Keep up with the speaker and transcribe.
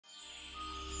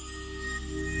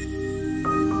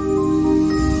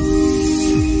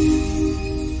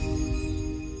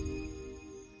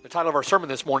title of our sermon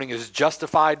this morning is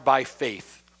Justified by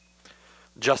Faith.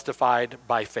 Justified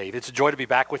by Faith. It's a joy to be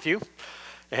back with you,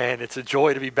 and it's a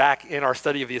joy to be back in our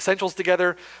study of the essentials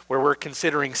together, where we're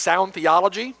considering sound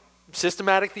theology,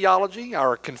 systematic theology,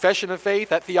 our confession of faith,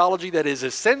 that theology that is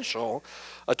essential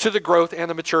to the growth and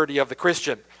the maturity of the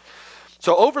Christian.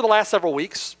 So over the last several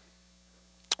weeks,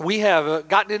 we have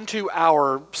gotten into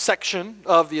our section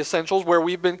of the essentials where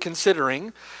we've been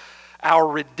considering our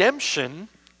redemption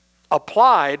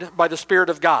applied by the Spirit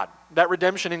of God. That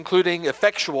redemption including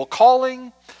effectual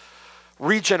calling,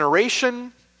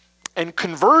 regeneration, and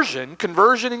conversion.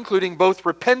 Conversion including both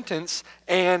repentance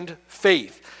and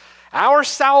faith. Our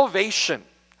salvation,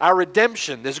 our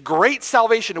redemption, this great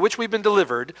salvation to which we've been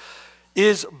delivered,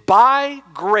 is by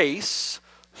grace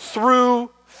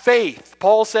through faith.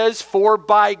 Paul says, for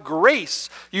by grace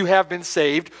you have been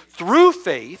saved through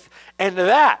faith, and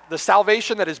that, the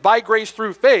salvation that is by grace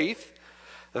through faith,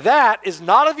 that is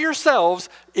not of yourselves,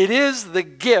 it is the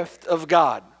gift of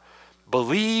God.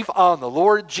 Believe on the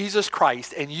Lord Jesus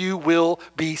Christ, and you will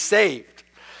be saved.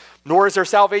 Nor is there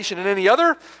salvation in any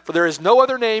other, for there is no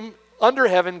other name under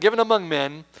heaven given among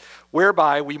men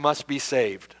whereby we must be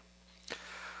saved.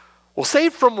 Well,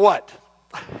 saved from what?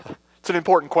 It's an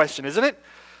important question, isn't it?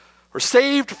 We're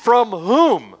saved from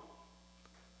whom?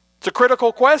 It's a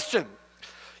critical question.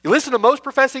 You listen to most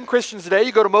professing Christians today,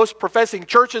 you go to most professing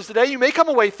churches today, you may come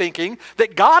away thinking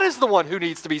that God is the one who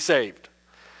needs to be saved.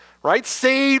 Right?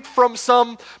 Saved from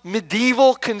some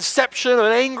medieval conception of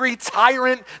an angry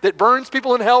tyrant that burns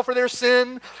people in hell for their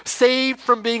sin. Saved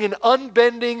from being an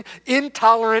unbending,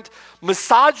 intolerant,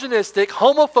 misogynistic,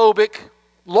 homophobic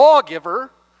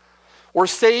lawgiver. Or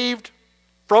saved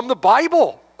from the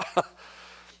Bible.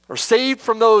 Or saved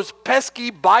from those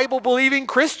pesky Bible-believing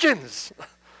Christians.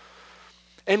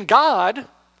 And God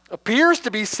appears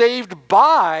to be saved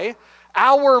by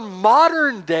our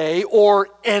modern day or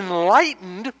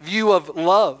enlightened view of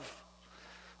love,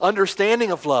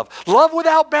 understanding of love. Love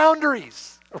without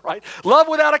boundaries, right? Love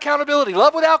without accountability,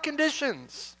 love without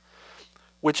conditions,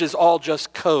 which is all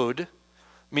just code,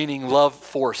 meaning love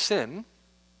for sin.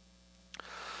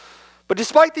 But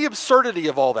despite the absurdity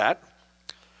of all that,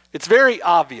 it's very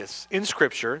obvious in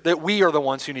Scripture that we are the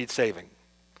ones who need saving.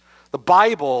 The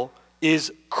Bible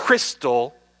is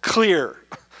crystal clear.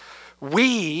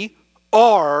 We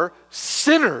are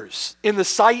sinners in the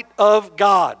sight of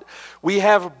God. We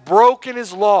have broken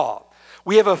His law.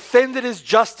 We have offended His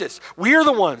justice. We are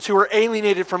the ones who are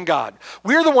alienated from God.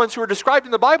 We are the ones who are described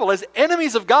in the Bible as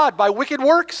enemies of God by wicked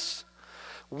works.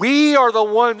 We are the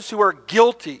ones who are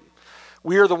guilty.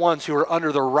 We are the ones who are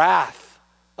under the wrath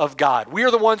of God. We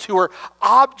are the ones who are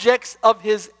objects of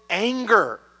His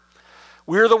anger.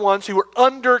 We're the ones who are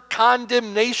under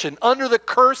condemnation, under the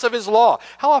curse of His law.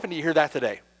 How often do you hear that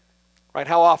today? Right?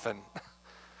 How often?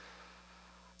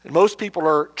 And most people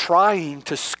are trying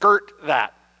to skirt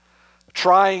that,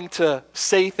 trying to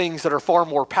say things that are far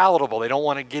more palatable. They don't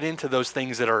want to get into those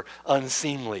things that are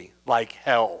unseemly, like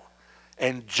hell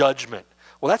and judgment.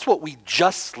 Well, that's what we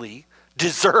justly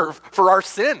deserve for our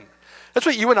sin. That's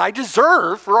what you and I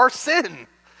deserve for our sin.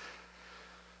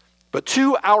 But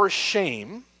to our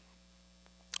shame,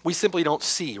 we simply don't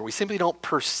see, or we simply don't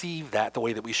perceive that the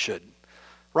way that we should.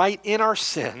 Right? In our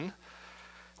sin,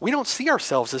 we don't see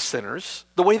ourselves as sinners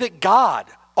the way that God,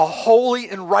 a holy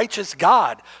and righteous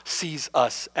God, sees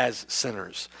us as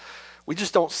sinners. We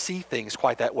just don't see things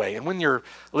quite that way. And when you're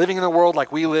living in the world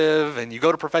like we live, and you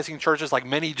go to professing churches like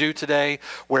many do today,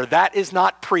 where that is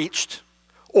not preached,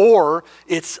 or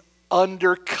it's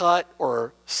undercut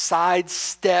or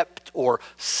sidestepped or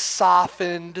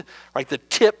softened, right? The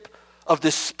tip of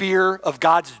the spear of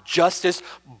God's justice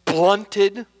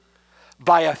blunted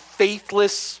by a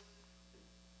faithless,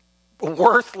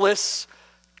 worthless,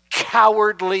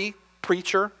 cowardly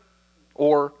preacher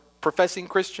or professing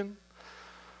Christian.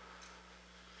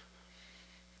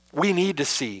 We need to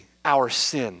see our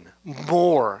sin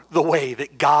more the way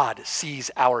that God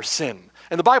sees our sin.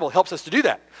 And the Bible helps us to do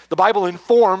that. The Bible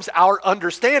informs our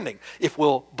understanding if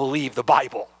we'll believe the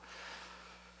Bible.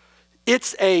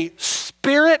 It's a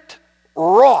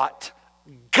spirit-wrought,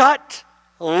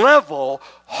 gut-level,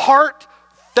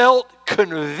 heartfelt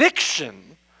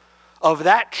conviction of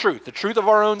that truth, the truth of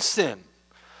our own sin,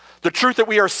 the truth that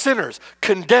we are sinners,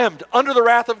 condemned under the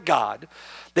wrath of God,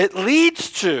 that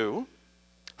leads to,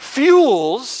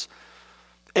 fuels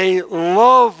a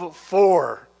love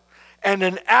for and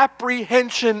an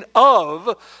apprehension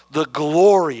of the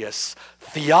glorious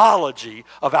theology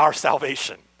of our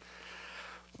salvation.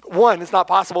 One is not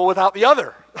possible without the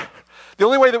other. The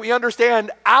only way that we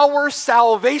understand our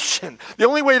salvation, the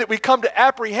only way that we come to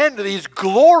apprehend these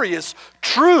glorious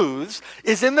truths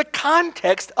is in the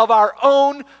context of our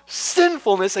own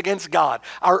sinfulness against God,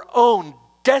 our own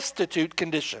destitute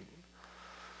condition.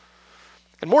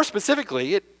 And more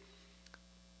specifically, it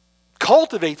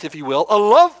cultivates, if you will, a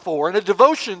love for and a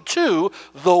devotion to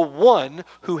the one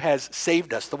who has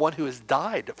saved us, the one who has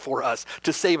died for us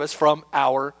to save us from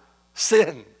our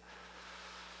sin.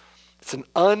 It's an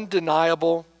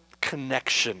undeniable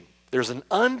connection. There's an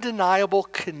undeniable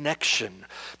connection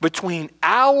between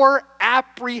our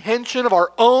apprehension of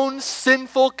our own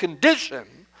sinful condition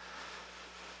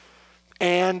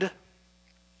and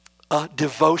a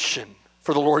devotion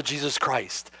for the Lord Jesus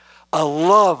Christ, a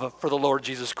love for the Lord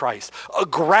Jesus Christ, a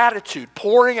gratitude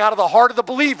pouring out of the heart of the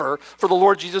believer for the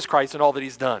Lord Jesus Christ and all that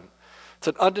he's done. It's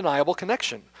an undeniable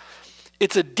connection.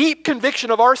 It's a deep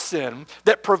conviction of our sin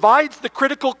that provides the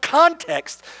critical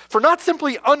context for not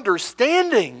simply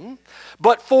understanding,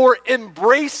 but for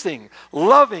embracing,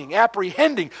 loving,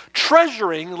 apprehending,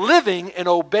 treasuring, living, and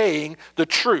obeying the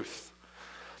truth.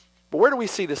 But where do we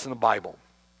see this in the Bible?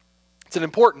 It's an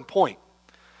important point,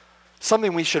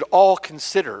 something we should all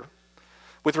consider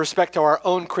with respect to our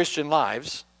own Christian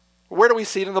lives. Where do we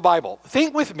see it in the Bible?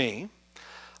 Think with me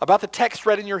about the text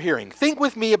read in your hearing. Think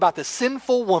with me about the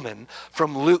sinful woman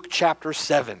from Luke chapter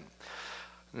 7.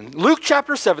 In Luke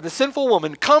chapter 7, the sinful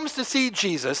woman comes to see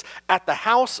Jesus at the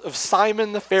house of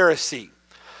Simon the Pharisee.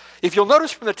 If you'll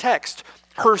notice from the text,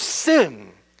 her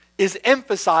sin is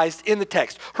emphasized in the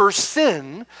text. Her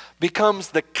sin becomes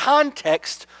the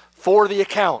context for the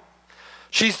account.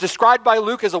 She's described by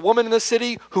Luke as a woman in the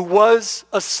city who was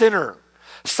a sinner.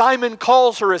 Simon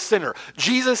calls her a sinner.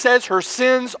 Jesus says her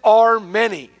sins are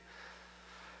many.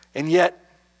 And yet,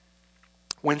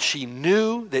 when she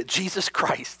knew that Jesus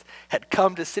Christ had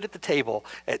come to sit at the table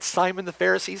at Simon the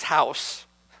Pharisee's house,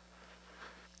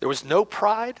 there was no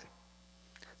pride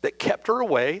that kept her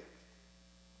away.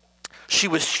 She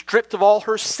was stripped of all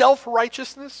her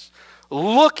self-righteousness,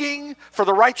 looking for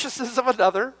the righteousness of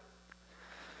another.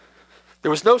 There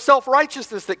was no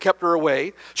self-righteousness that kept her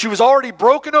away. She was already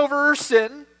broken over her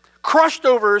sin, crushed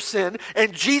over her sin,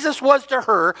 and Jesus was to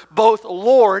her both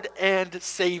Lord and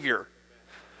Savior.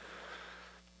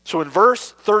 So in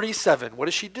verse 37, what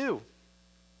does she do?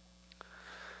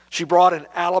 She brought an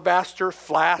alabaster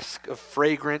flask of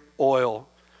fragrant oil.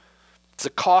 It's a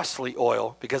costly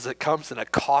oil because it comes in a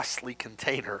costly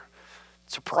container.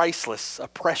 It's a priceless, a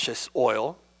precious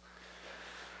oil.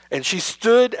 And she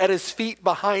stood at his feet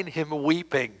behind him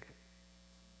weeping.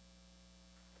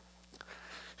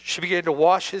 She began to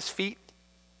wash his feet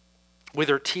with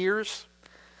her tears.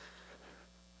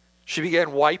 She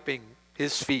began wiping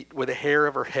his feet with the hair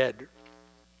of her head.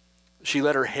 She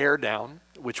let her hair down,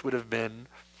 which would have been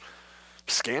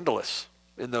scandalous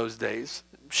in those days.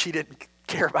 She didn't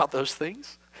care about those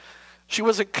things. She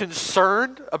wasn't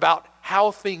concerned about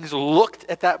how things looked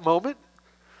at that moment.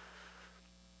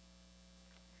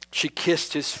 She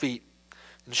kissed his feet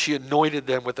and she anointed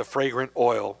them with the fragrant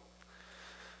oil.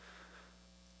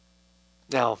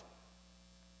 Now,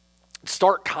 in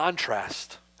stark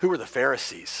contrast, who were the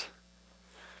Pharisees?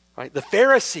 Right? The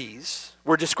Pharisees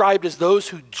were described as those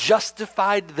who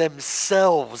justified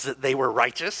themselves that they were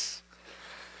righteous.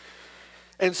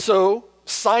 And so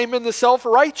Simon the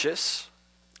self-righteous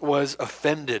was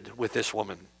offended with this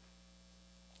woman.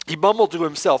 He mumbled to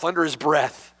himself under his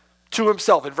breath, to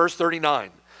himself in verse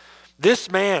 39,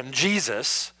 this man,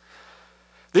 Jesus,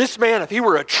 this man, if he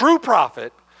were a true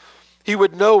prophet, he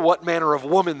would know what manner of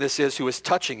woman this is who is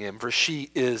touching him, for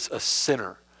she is a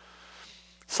sinner.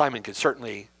 Simon could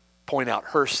certainly point out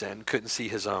her sin, couldn't see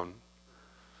his own.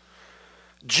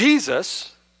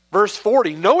 Jesus, verse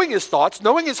 40, knowing his thoughts,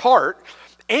 knowing his heart,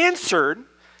 answered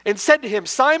and said to him,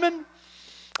 Simon,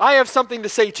 I have something to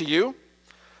say to you.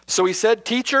 So he said,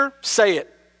 Teacher, say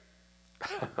it.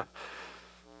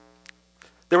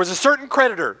 There was a certain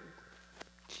creditor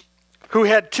who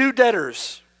had two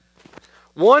debtors.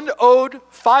 One owed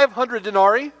 500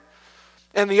 denarii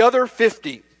and the other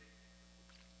 50.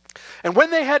 And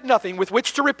when they had nothing with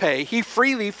which to repay, he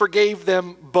freely forgave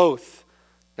them both.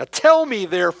 Now tell me,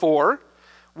 therefore,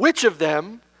 which of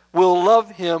them will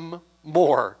love him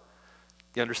more?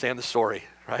 You understand the story,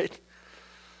 right?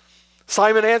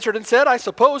 Simon answered and said, I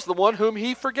suppose the one whom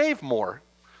he forgave more.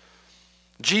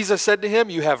 Jesus said to him,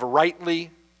 you have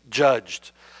rightly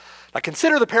judged. Now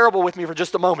consider the parable with me for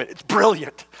just a moment. It's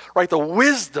brilliant, right? The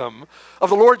wisdom of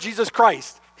the Lord Jesus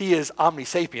Christ. He is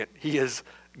omnisapient. He is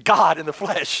God in the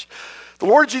flesh. The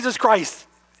Lord Jesus Christ,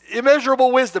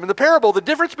 immeasurable wisdom. In the parable, the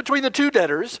difference between the two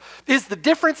debtors is the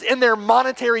difference in their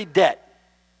monetary debt.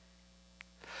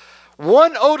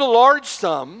 One owed a large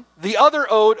sum, the other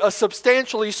owed a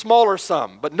substantially smaller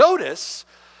sum. But notice,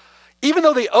 even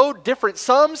though they owed different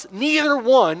sums, neither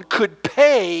one could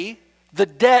pay the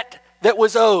debt that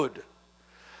was owed.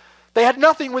 They had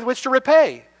nothing with which to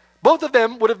repay. Both of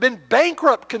them would have been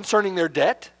bankrupt concerning their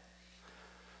debt.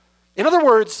 In other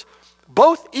words,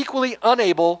 both equally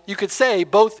unable, you could say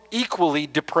both equally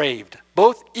depraved,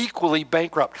 both equally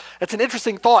bankrupt. That's an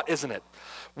interesting thought, isn't it?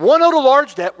 One owed a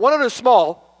large debt, one owed a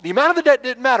small. The amount of the debt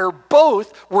didn't matter.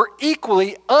 Both were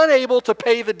equally unable to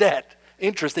pay the debt.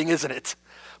 Interesting, isn't it?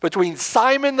 Between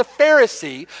Simon the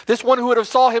Pharisee, this one who would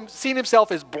have seen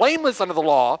himself as blameless under the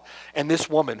law, and this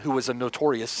woman who was a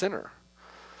notorious sinner.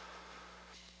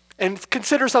 And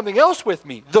consider something else with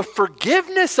me. The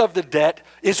forgiveness of the debt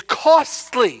is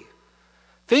costly.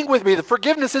 Think with me, the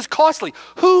forgiveness is costly.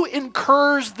 Who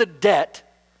incurs the debt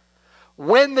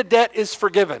when the debt is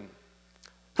forgiven?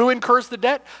 Who incurs the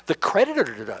debt? The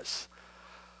creditor does.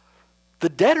 The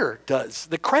debtor does.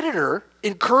 The creditor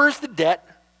incurs the debt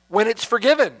when it's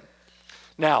forgiven.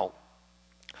 Now,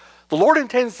 the Lord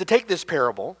intends to take this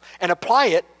parable and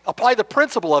apply the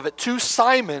principle of it to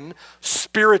Simon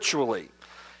spiritually.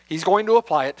 He's going to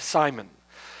apply it to Simon.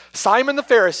 Simon the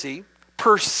Pharisee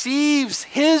perceives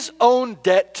his own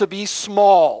debt to be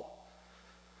small.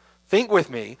 Think with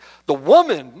me. The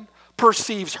woman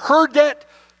perceives her debt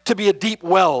to be a deep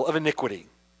well of iniquity,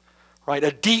 right?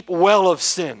 A deep well of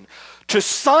sin. To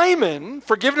Simon,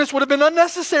 forgiveness would have been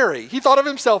unnecessary. He thought of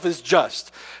himself as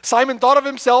just. Simon thought of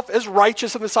himself as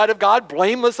righteous in the sight of God,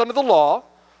 blameless under the law.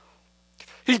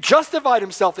 He justified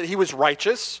himself that he was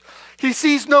righteous. He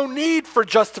sees no need for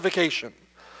justification.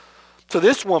 To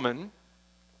this woman,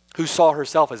 who saw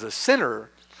herself as a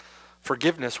sinner,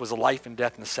 forgiveness was a life and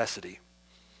death necessity.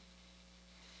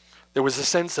 There was a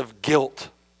sense of guilt,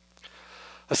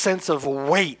 a sense of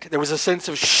weight. There was a sense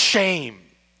of shame,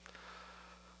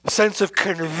 a sense of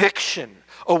conviction,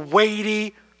 a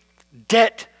weighty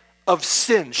debt of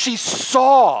sin. She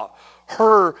saw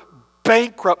her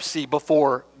bankruptcy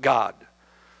before God.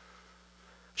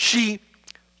 She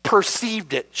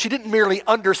perceived it. She didn't merely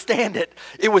understand it.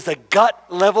 It was a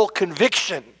gut-level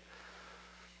conviction.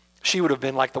 She would have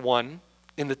been like the one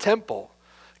in the temple.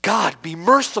 God, be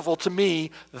merciful to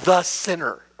me, the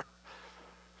sinner.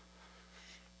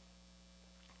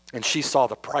 And she saw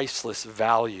the priceless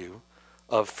value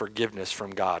of forgiveness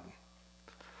from God.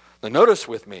 Now notice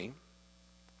with me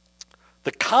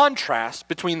the contrast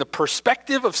between the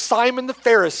perspective of Simon the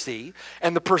Pharisee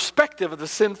and the perspective of the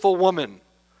sinful woman.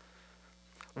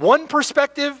 One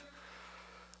perspective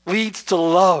leads to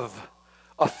love,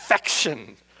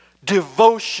 affection,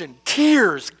 devotion,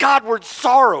 tears, Godward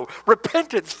sorrow,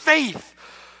 repentance, faith,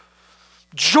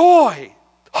 joy,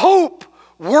 hope,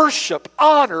 worship,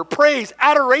 honor, praise,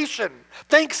 adoration,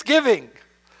 thanksgiving.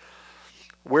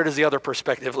 Where does the other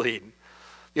perspective lead?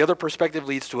 The other perspective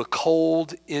leads to a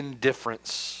cold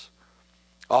indifference,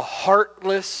 a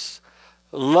heartless,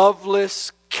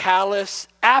 loveless, callous,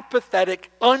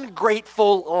 apathetic,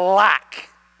 ungrateful lack.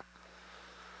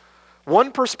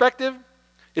 One perspective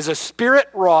is a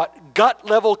spirit-wrought,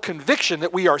 gut-level conviction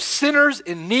that we are sinners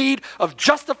in need of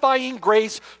justifying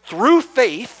grace through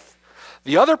faith.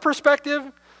 The other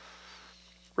perspective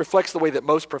reflects the way that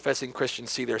most professing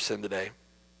Christians see their sin today.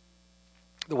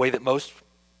 The way that most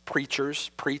preachers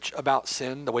preach about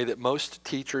sin, the way that most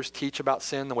teachers teach about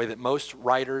sin, the way that most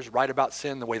writers write about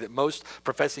sin, the way that most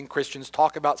professing Christians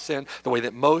talk about sin, the way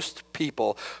that most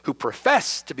people who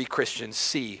profess to be Christians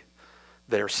see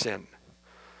their sin.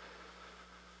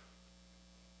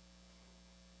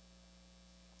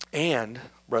 And,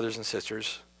 brothers and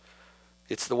sisters,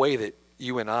 it's the way that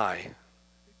you and I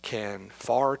can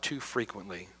far too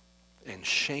frequently and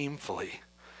shamefully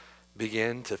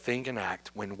begin to think and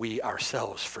act when we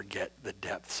ourselves forget the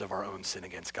depths of our own sin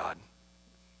against God.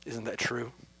 Isn't that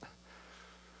true?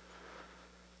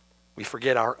 We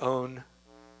forget our own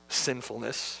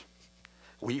sinfulness.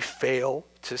 We fail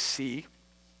to see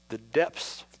the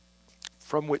depths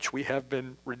from which we have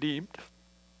been redeemed.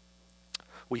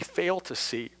 We fail to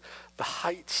see the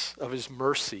heights of his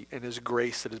mercy and his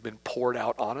grace that has been poured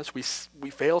out on us. We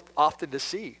fail often to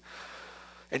see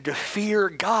and to fear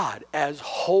God as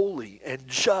holy and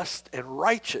just and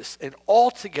righteous and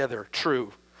altogether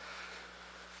true.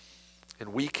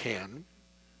 And we can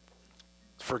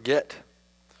forget.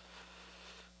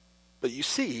 But you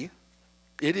see,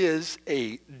 it is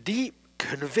a deep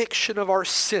conviction of our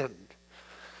sin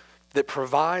that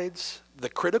provides the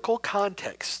critical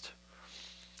context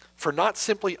for not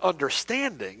simply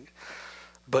understanding,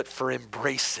 but for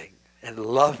embracing and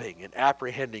loving and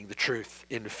apprehending the truth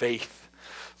in faith.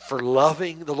 for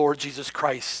loving the Lord Jesus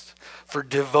Christ, for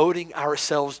devoting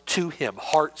ourselves to him,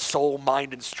 heart, soul,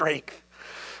 mind, and strength,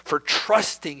 for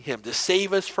trusting him to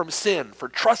save us from sin, for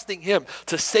trusting him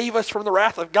to save us from the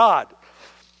wrath of God,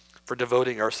 for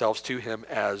devoting ourselves to him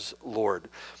as Lord.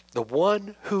 The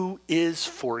one who is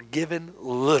forgiven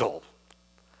little.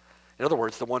 In other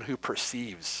words, the one who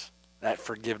perceives that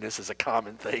forgiveness is a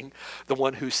common thing. The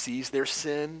one who sees their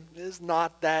sin is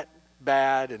not that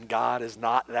bad and God is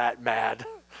not that mad.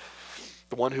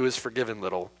 The one who is forgiven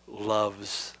little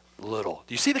loves little.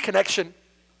 Do you see the connection?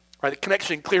 Right, the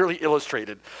connection clearly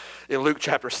illustrated in Luke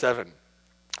chapter 7.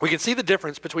 We can see the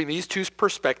difference between these two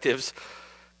perspectives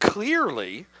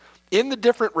clearly in the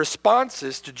different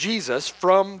responses to Jesus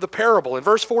from the parable. In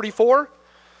verse 44,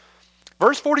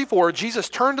 Jesus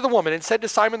turned to the woman and said to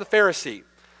Simon the Pharisee,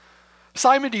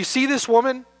 Simon, do you see this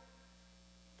woman?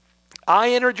 I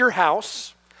entered your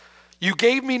house. You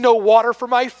gave me no water for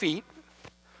my feet,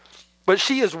 but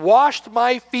she has washed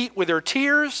my feet with her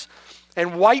tears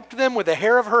and wiped them with the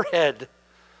hair of her head.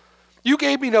 You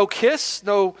gave me no kiss,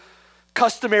 no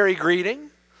customary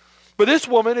greeting, but this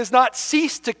woman has not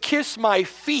ceased to kiss my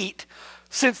feet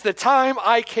since the time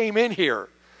I came in here.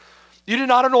 You did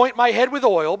not anoint my head with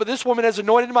oil, but this woman has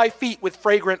anointed my feet with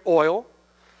fragrant oil.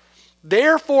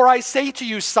 Therefore I say to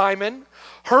you, Simon,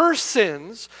 her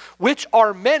sins, which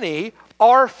are many,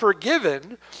 are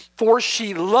forgiven, for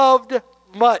she loved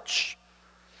much.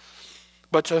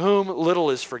 But to whom little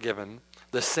is forgiven,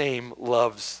 the same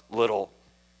loves little.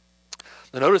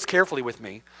 Now notice carefully with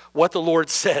me what the Lord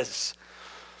says.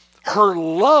 Her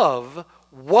love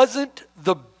wasn't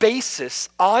the basis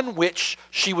on which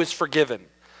she was forgiven.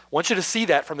 I want you to see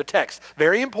that from the text.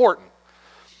 Very important.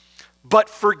 But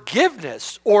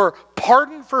forgiveness or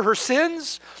pardon for her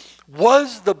sins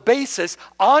was the basis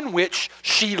on which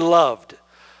she loved.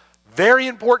 Very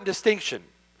important distinction.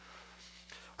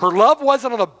 Her love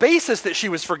wasn't on the basis that she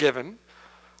was forgiven,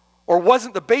 or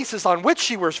wasn't the basis on which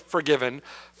she was forgiven.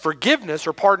 Forgiveness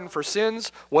or pardon for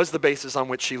sins was the basis on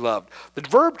which she loved. The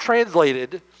verb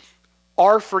translated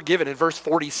are forgiven in verse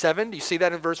 47. Do you see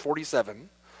that in verse 47?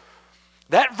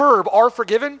 That verb, are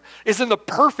forgiven, is in the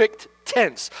perfect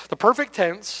tense. The perfect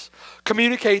tense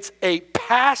communicates a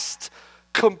past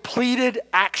completed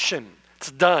action.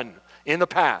 It's done in the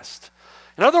past.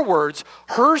 In other words,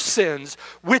 her sins,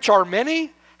 which are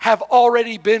many, have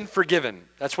already been forgiven.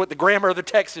 That's what the grammar of the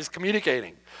text is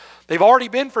communicating. They've already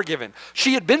been forgiven.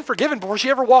 She had been forgiven before she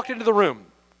ever walked into the room.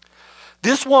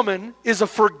 This woman is a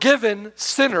forgiven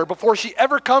sinner before she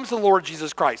ever comes to the Lord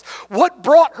Jesus Christ. What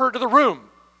brought her to the room?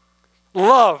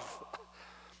 Love.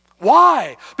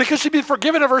 Why? Because she'd been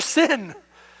forgiven of her sin.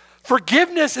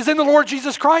 Forgiveness is in the Lord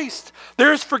Jesus Christ.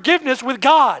 There is forgiveness with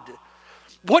God.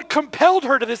 What compelled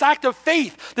her to this act of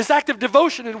faith, this act of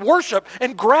devotion and worship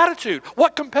and gratitude?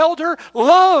 What compelled her?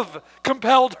 Love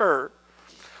compelled her.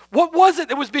 What was it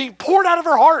that was being poured out of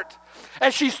her heart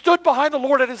as she stood behind the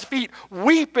Lord at his feet,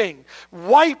 weeping,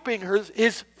 wiping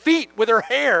his feet with her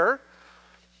hair,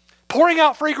 pouring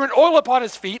out fragrant oil upon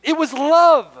his feet? It was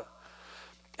love.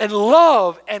 And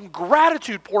love and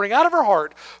gratitude pouring out of her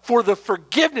heart for the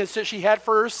forgiveness that she had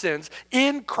for her sins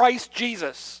in Christ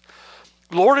Jesus.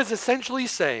 The Lord is essentially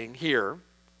saying here,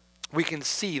 we can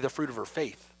see the fruit of her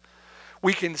faith.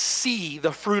 We can see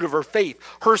the fruit of her faith.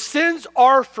 Her sins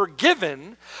are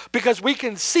forgiven because we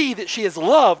can see that she is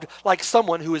loved like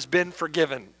someone who has been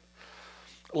forgiven.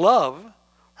 Love,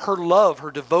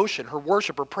 her devotion, her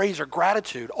worship, her praise, her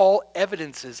gratitude, all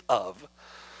evidences of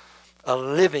a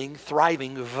living,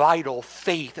 thriving, vital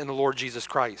faith in the Lord Jesus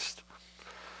Christ.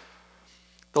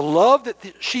 The love that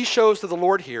she shows to the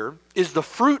Lord here is the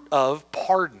fruit of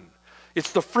pardon.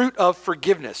 It's the fruit of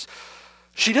forgiveness.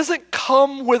 She doesn't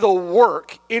come with a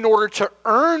work in order to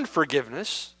earn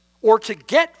forgiveness or to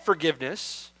get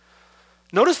forgiveness.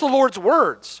 Notice the Lord's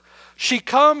words. She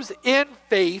comes in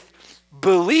faith,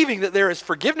 believing that there is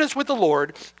forgiveness with the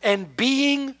Lord, and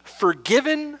being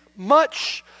forgiven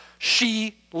much,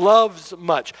 she loves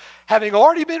much. Having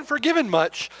already been forgiven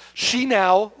much, she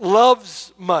now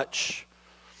loves much.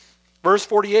 Verse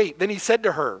 48, then he said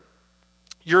to her,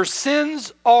 your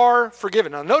sins are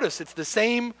forgiven. Now notice, it's the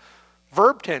same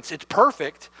verb tense. It's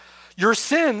perfect. Your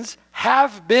sins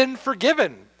have been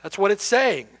forgiven. That's what it's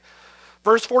saying.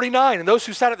 Verse 49, and those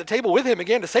who sat at the table with him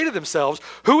began to say to themselves,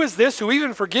 who is this who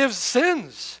even forgives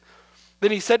sins?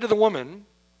 Then he said to the woman,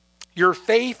 your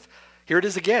faith, here it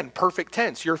is again, perfect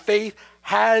tense. Your faith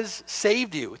has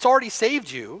saved you. It's already saved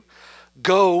you.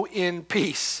 Go in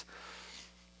peace.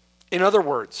 In other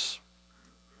words,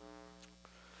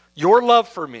 your love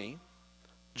for me,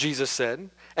 Jesus said,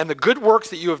 and the good works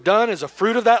that you have done as a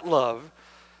fruit of that love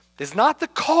is not the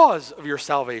cause of your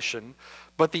salvation,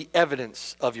 but the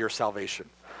evidence of your salvation.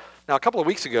 Now, a couple of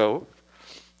weeks ago,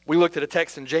 we looked at a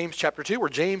text in James chapter 2 where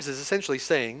James is essentially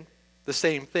saying the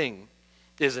same thing,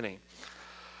 isn't he?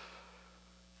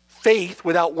 Faith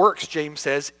without works, James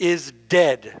says, is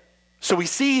dead. So we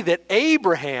see that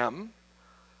Abraham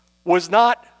was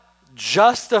not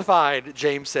justified,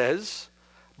 James says,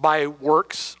 by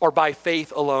works or by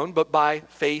faith alone, but by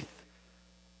faith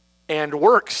and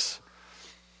works.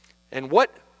 And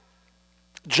what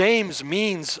James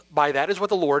means by that is what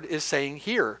the Lord is saying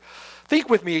here. Think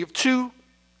with me of two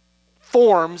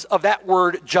forms of that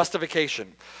word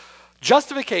justification.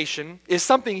 Justification is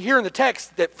something here in the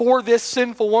text that for this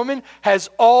sinful woman has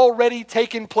already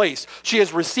taken place. She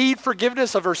has received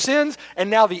forgiveness of her sins, and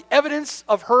now the evidence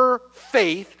of her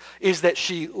faith is that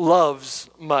she loves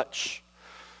much.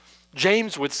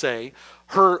 James would say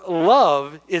her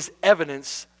love is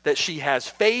evidence that she has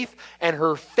faith, and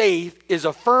her faith is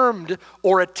affirmed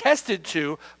or attested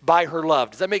to by her love.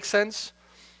 Does that make sense?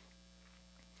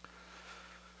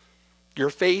 Your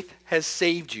faith has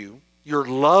saved you. Your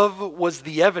love was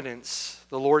the evidence.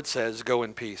 The Lord says, go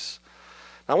in peace.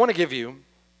 Now, I want to give you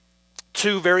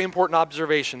two very important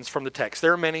observations from the text.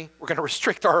 There are many. We're going to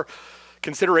restrict our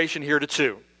consideration here to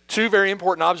two. Two very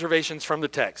important observations from the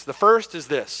text. The first is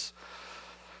this.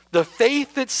 The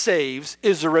faith that saves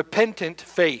is a repentant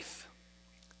faith.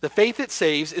 The faith that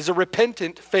saves is a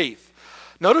repentant faith.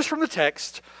 Notice from the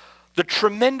text the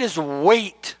tremendous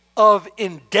weight of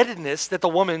indebtedness that the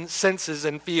woman senses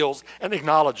and feels and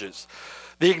acknowledges.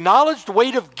 The acknowledged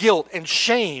weight of guilt and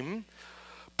shame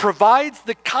provides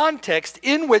the context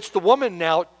in which the woman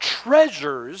now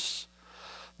treasures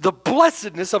the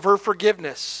blessedness of her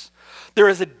forgiveness. There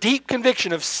is a deep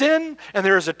conviction of sin, and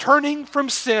there is a turning from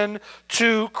sin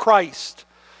to Christ.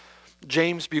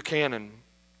 James Buchanan,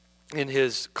 in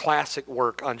his classic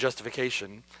work on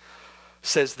justification,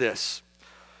 says this.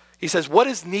 He says, what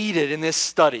is needed in this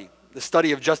study, the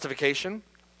study of justification,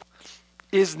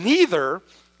 is neither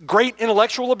great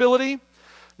intellectual ability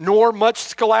nor much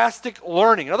scholastic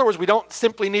learning. In other words, we don't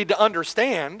simply need to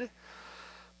understand.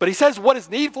 But he says what is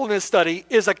needful in this study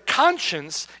is a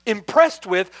conscience impressed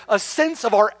with a sense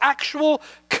of our actual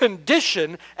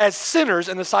condition as sinners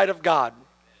in the sight of God.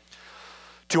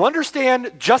 To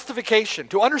understand justification,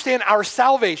 to understand our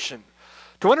salvation,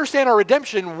 to understand our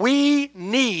redemption, we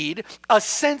need a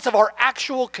sense of our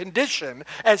actual condition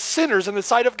as sinners in the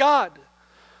sight of God.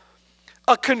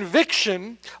 A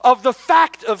conviction of the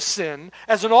fact of sin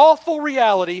as an awful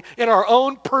reality in our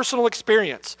own personal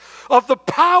experience, of the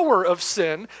power of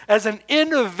sin as an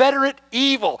inveterate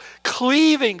evil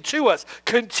cleaving to us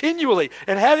continually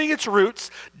and having its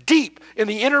roots deep in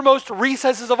the innermost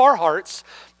recesses of our hearts,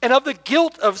 and of the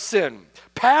guilt of sin,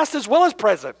 past as well as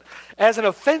present, as an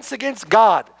offense against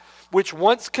God, which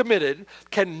once committed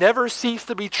can never cease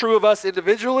to be true of us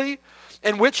individually,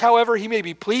 and which, however he may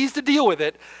be pleased to deal with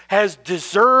it, has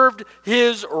deserved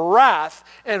his wrath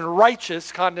and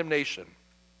righteous condemnation.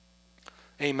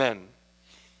 Amen.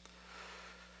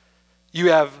 You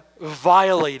have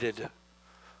violated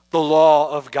the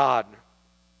law of God.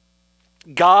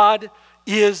 God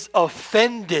is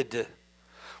offended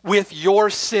with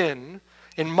your sin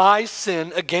and my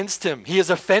sin against him. He is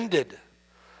offended.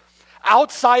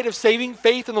 Outside of saving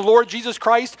faith in the Lord Jesus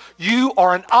Christ, you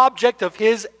are an object of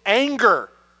his anger.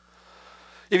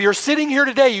 If you're sitting here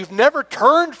today, you've never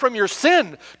turned from your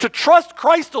sin to trust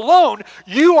Christ alone,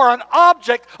 you are an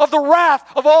object of the wrath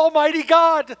of Almighty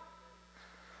God.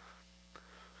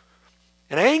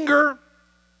 An anger,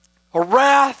 a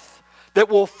wrath that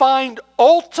will find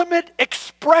ultimate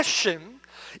expression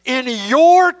in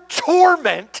your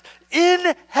torment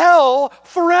in hell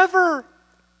forever.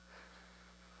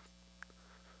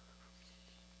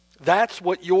 That's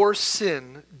what your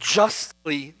sin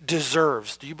justly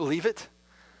deserves. Do you believe it?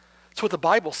 That's what the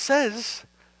Bible says.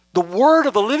 The word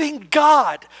of the living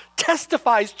God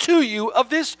testifies to you of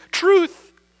this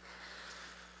truth.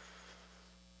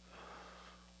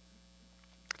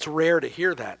 It's rare to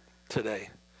hear that today.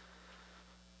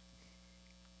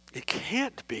 It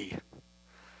can't be.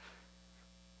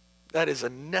 That is a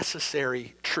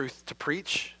necessary truth to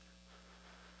preach.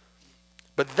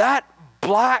 But that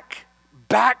black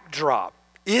backdrop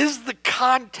is the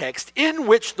context in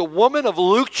which the woman of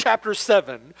Luke chapter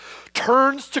 7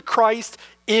 turns to Christ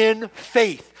in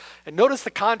faith. And notice the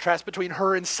contrast between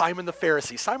her and Simon the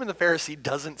Pharisee. Simon the Pharisee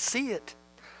doesn't see it.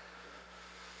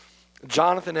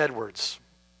 Jonathan Edwards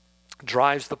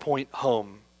drives the point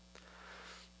home.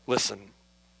 Listen.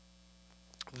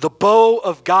 The bow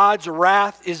of God's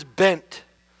wrath is bent,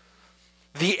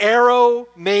 the arrow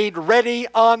made ready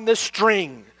on the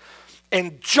string,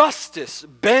 and justice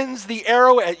bends the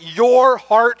arrow at your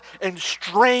heart and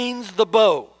strains the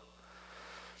bow.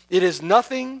 It is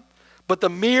nothing but the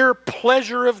mere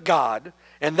pleasure of God,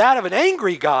 and that of an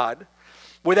angry God,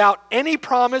 without any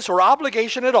promise or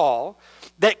obligation at all,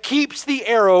 that keeps the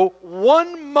arrow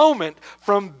one moment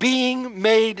from being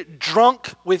made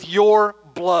drunk with your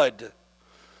blood.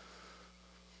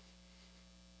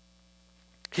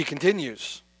 He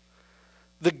continues,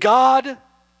 the God,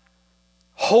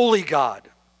 holy God,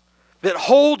 that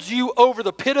holds you over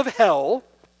the pit of hell,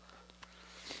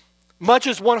 much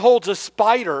as one holds a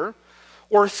spider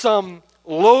or some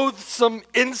loathsome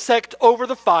insect over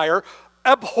the fire,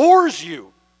 abhors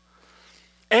you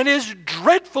and is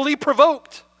dreadfully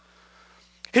provoked.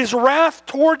 His wrath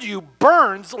toward you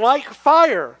burns like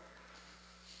fire.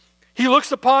 He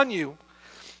looks upon you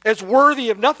as worthy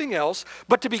of nothing else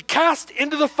but to be cast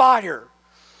into the fire.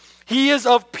 He is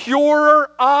of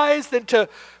purer eyes than to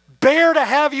bear to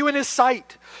have you in his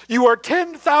sight. You are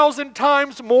 10,000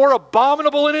 times more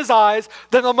abominable in his eyes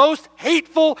than the most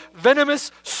hateful,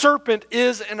 venomous serpent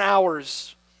is in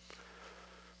ours.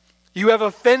 You have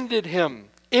offended him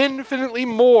infinitely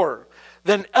more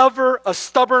than ever a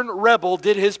stubborn rebel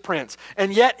did his prince.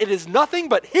 And yet it is nothing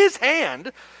but his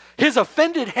hand, his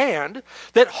offended hand,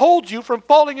 that holds you from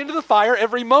falling into the fire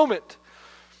every moment.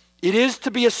 It is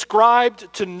to be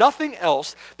ascribed to nothing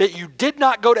else that you did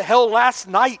not go to hell last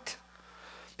night,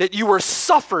 that you were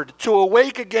suffered to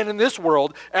awake again in this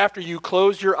world after you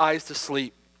closed your eyes to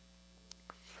sleep.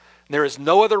 There is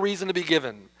no other reason to be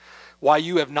given why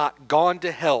you have not gone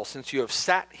to hell, since you have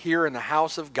sat here in the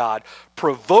house of God,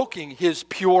 provoking his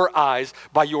pure eyes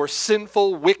by your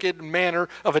sinful, wicked manner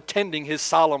of attending his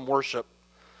solemn worship.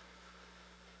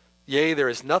 Yea, there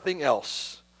is nothing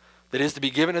else that is to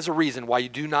be given as a reason why you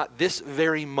do not this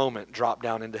very moment drop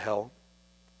down into hell.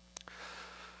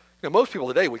 Most people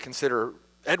today would consider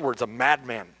Edwards a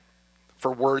madman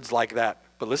for words like that.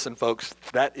 But listen, folks,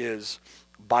 that is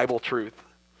Bible truth.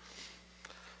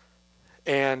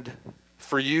 And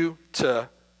for you to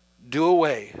do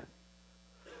away,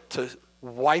 to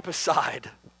wipe aside,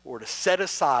 or to set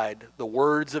aside the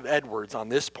words of Edwards on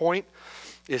this point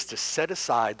is to set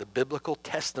aside the biblical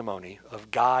testimony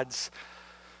of God's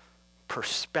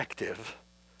perspective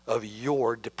of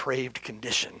your depraved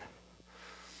condition.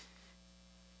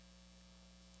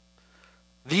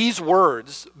 These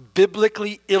words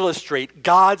biblically illustrate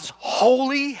God's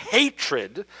holy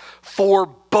hatred for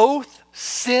both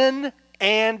sin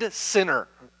and sinner.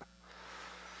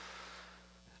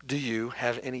 Do you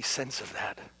have any sense of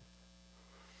that?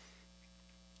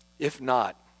 If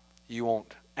not, you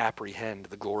won't apprehend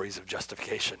the glories of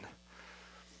justification.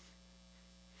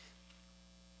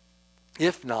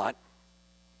 If not,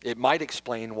 it might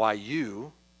explain why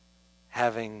you,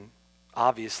 having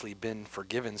obviously been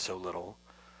forgiven so little,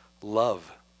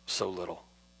 love so little.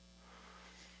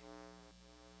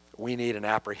 We need an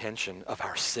apprehension of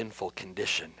our sinful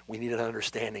condition. We need an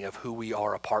understanding of who we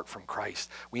are apart from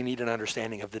Christ. We need an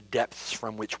understanding of the depths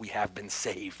from which we have been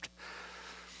saved.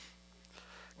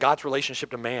 God's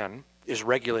relationship to man is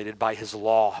regulated by his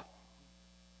law.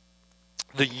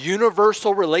 The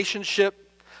universal relationship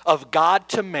of God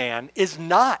to man is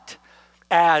not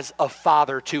as a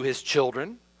father to his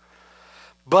children,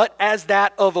 but as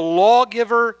that of a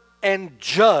lawgiver and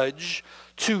judge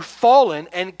to fallen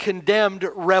and condemned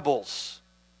rebels.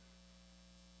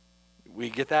 We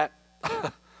get that?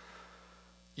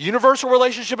 Universal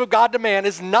relationship of God to man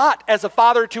is not as a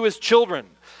father to his children,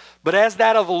 but as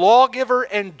that of lawgiver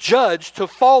and judge to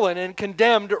fallen and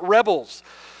condemned rebels.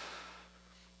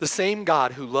 The same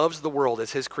God who loves the world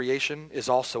as his creation is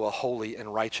also a holy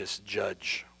and righteous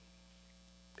judge.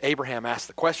 Abraham asked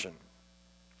the question.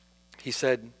 He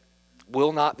said,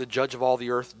 will not the judge of all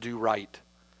the earth do right?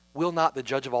 Will not the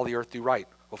judge of all the earth do right?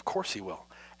 Well, of course he will.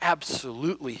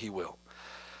 Absolutely he will.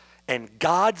 And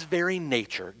God's very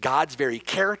nature, God's very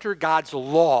character, God's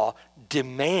law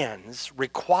demands,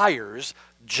 requires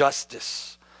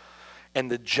justice.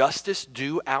 And the justice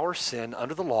due our sin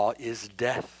under the law is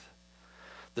death.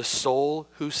 The soul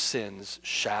who sins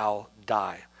shall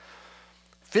die.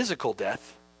 Physical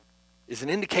death is an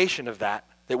indication of that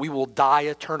we will die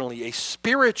eternally, a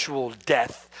spiritual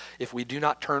death if we do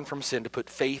not turn from sin to put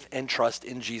faith and trust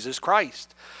in Jesus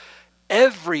Christ.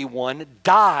 Everyone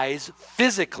dies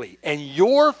physically, and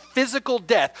your physical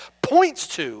death points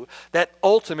to that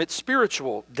ultimate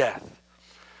spiritual death.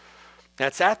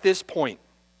 That's at this point,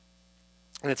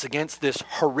 and it's against this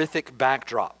horrific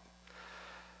backdrop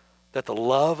that the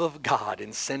love of God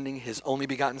in sending his only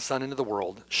begotten Son into the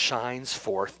world shines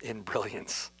forth in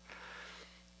brilliance.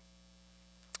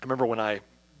 I remember when I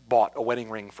bought a wedding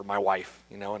ring for my wife,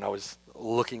 and I was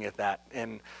looking at that.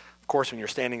 And of course, when you're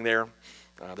standing there,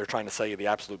 they're trying to sell you the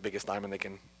absolute biggest diamond they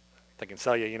can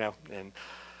sell you, and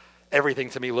everything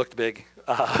to me looked big.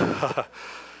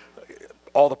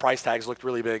 All the price tags looked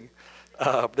really big.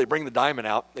 They bring the diamond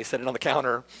out, they set it on the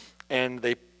counter, and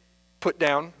they put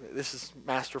down, this is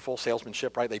masterful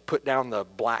salesmanship, right? They put down the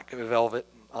black velvet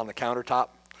on the countertop,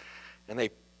 and they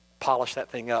polish that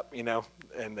thing up,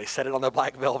 and they set it on the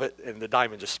black velvet, and the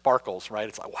diamond just sparkles, right?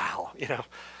 It's like, wow,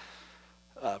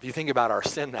 If you think about our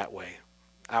sin that way,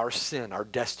 our sin, our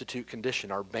destitute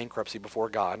condition, our bankruptcy before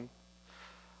God,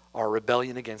 our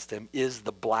rebellion against him is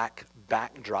the black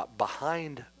backdrop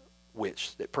behind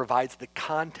which it provides the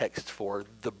context for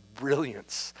the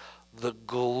brilliance, the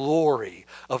glory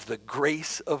of the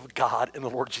grace of God in the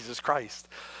Lord Jesus Christ.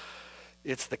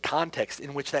 It's the context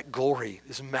in which that glory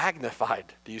is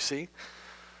magnified. Do you see?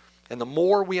 And the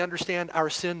more we understand our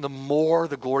sin, the more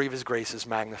the glory of his grace is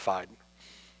magnified.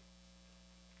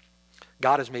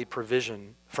 God has made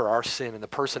provision for our sin in the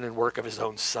person and work of his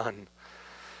own Son.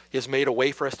 He has made a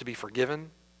way for us to be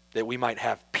forgiven, that we might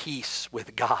have peace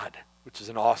with God, which is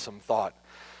an awesome thought.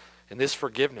 And this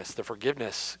forgiveness, the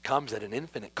forgiveness comes at an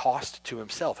infinite cost to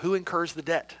himself. Who incurs the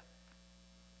debt?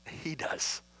 He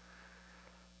does.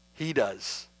 He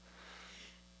does.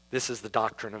 This is the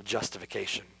doctrine of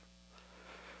justification.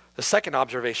 The second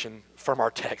observation from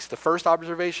our text, the first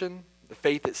observation, the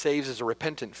faith that saves is a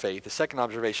repentant faith. The second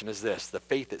observation is this: the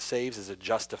faith that saves is a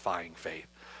justifying faith.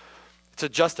 It's a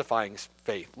justifying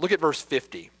faith. Look at verse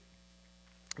 50.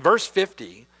 Verse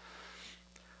 50,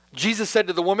 Jesus said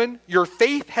to the woman, "Your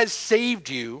faith has saved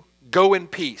you. Go in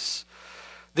peace."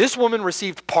 This woman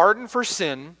received pardon for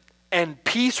sin and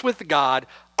peace with God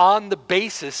on the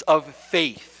basis of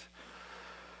faith.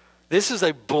 This is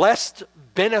a blessed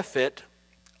benefit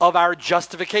of our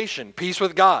justification, peace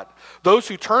with God. Those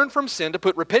who turn from sin to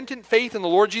put repentant faith in the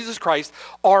Lord Jesus Christ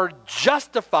are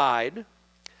justified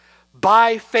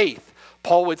by faith.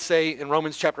 Paul would say in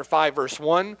Romans chapter 5, verse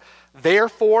 1,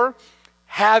 "Therefore,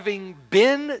 having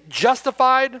been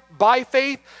justified by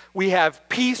faith, we have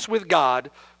peace with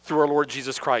God through our Lord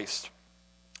Jesus Christ."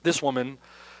 This woman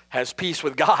has peace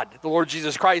with God. The Lord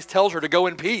Jesus Christ tells her to go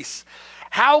in peace.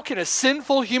 How can a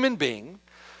sinful human being,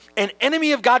 an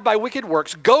enemy of God by wicked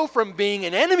works, go from being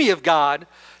an enemy of God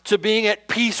to being at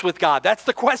peace with God? That's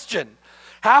the question.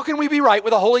 How can we be right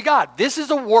with a holy God? This is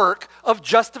a work of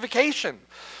justification.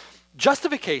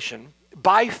 Justification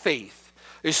by faith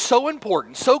is so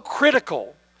important, so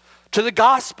critical to the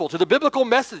gospel, to the biblical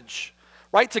message,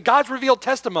 right? To God's revealed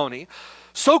testimony,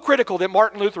 so critical that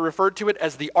Martin Luther referred to it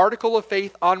as the article of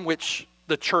faith on which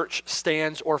the church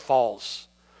stands or falls.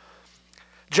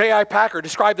 J.I. Packer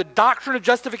described the doctrine of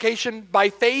justification by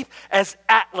faith as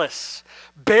Atlas,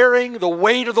 bearing the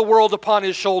weight of the world upon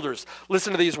his shoulders.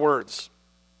 Listen to these words.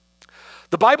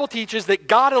 The Bible teaches that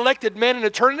God elected men in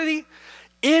eternity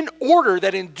in order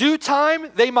that in due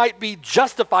time they might be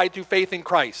justified through faith in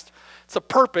Christ. It's a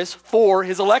purpose for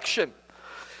his election.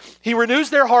 He renews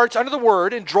their hearts under the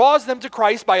word and draws them to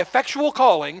Christ by effectual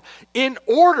calling in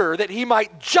order that he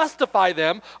might justify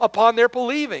them upon their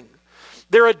believing.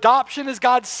 Their adoption as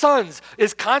God's sons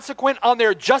is consequent on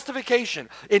their justification.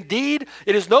 Indeed,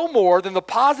 it is no more than the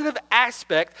positive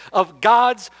aspect of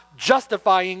God's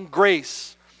justifying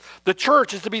grace. The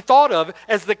church is to be thought of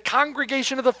as the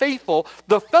congregation of the faithful,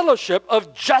 the fellowship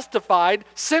of justified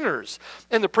sinners.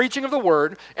 And the preaching of the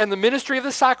word and the ministry of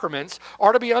the sacraments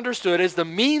are to be understood as the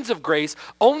means of grace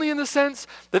only in the sense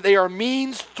that they are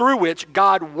means through which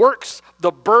God works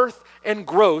the birth and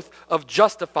growth of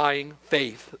justifying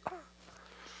faith.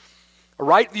 A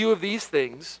right view of these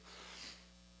things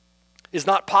is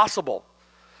not possible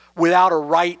without a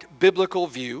right biblical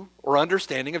view or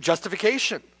understanding of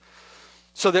justification.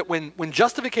 So that when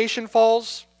justification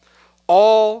falls,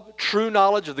 all true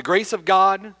knowledge of the grace of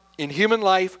God in human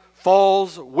life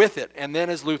falls with it. And then,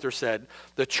 as Luther said,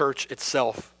 the church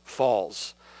itself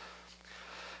falls.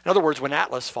 In other words, when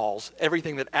Atlas falls,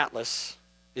 everything that Atlas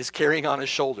is carrying on his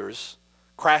shoulders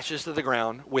crashes to the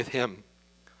ground with him.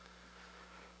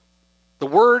 The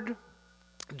word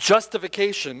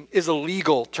justification is a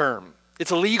legal term.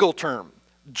 It's a legal term.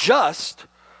 Just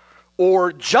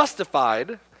or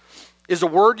justified is a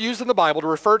word used in the Bible to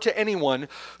refer to anyone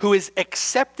who is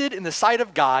accepted in the sight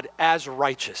of God as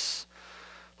righteous.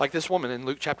 Like this woman in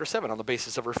Luke chapter 7 on the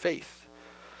basis of her faith.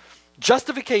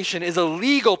 Justification is a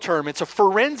legal term. It's a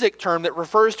forensic term that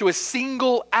refers to a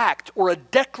single act or a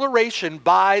declaration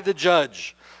by the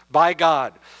judge, by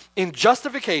God. In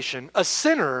justification, a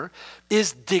sinner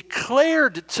is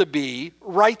declared to be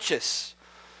righteous.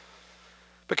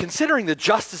 But considering the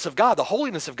justice of God, the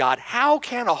holiness of God, how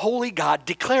can a holy God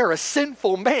declare a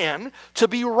sinful man to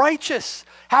be righteous?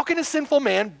 How can a sinful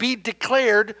man be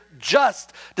declared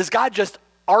just? Does God just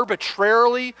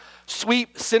arbitrarily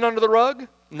sweep sin under the rug?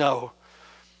 No.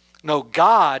 No,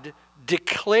 God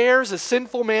declares a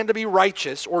sinful man to be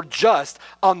righteous or just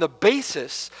on the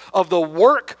basis of the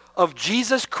work of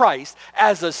Jesus Christ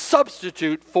as a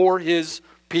substitute for his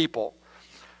people.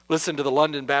 Listen to the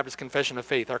London Baptist Confession of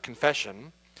Faith, our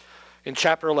confession, in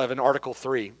chapter 11, article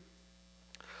 3.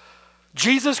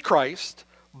 Jesus Christ,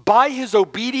 by his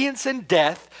obedience and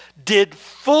death, did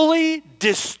fully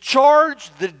discharge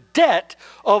the debt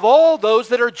of all those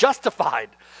that are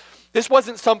justified. This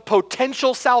wasn't some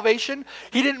potential salvation.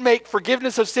 He didn't make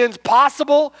forgiveness of sins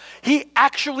possible. He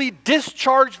actually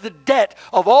discharged the debt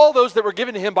of all those that were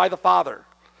given to him by the Father.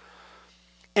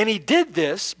 And he did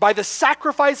this by the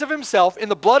sacrifice of himself in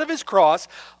the blood of his cross,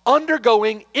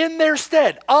 undergoing in their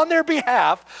stead, on their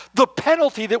behalf, the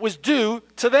penalty that was due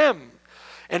to them,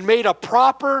 and made a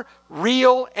proper,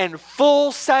 real, and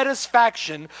full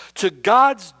satisfaction to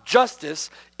God's justice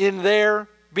in their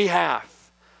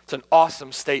behalf. It's an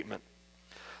awesome statement.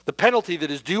 The penalty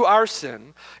that is due our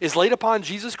sin is laid upon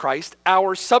Jesus Christ,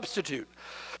 our substitute.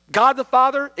 God the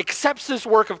Father accepts this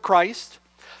work of Christ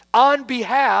on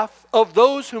behalf of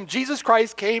those whom Jesus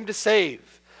Christ came to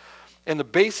save. And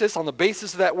on the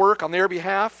basis of that work on their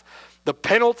behalf, the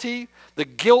penalty, the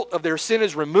guilt of their sin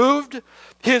is removed.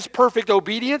 His perfect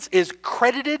obedience is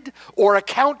credited or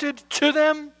accounted to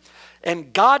them.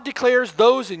 And God declares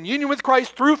those in union with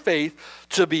Christ through faith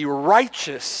to be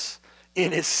righteous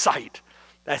in his sight.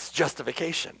 That's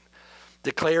justification.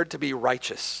 Declared to be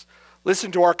righteous.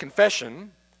 Listen to our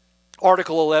confession,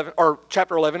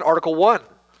 chapter 11, article 1.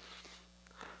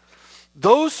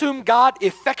 Those whom God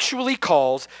effectually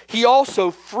calls, he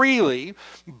also freely,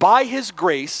 by his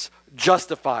grace,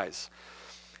 justifies.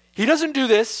 He doesn't do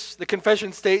this, the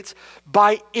confession states,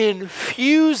 by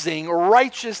infusing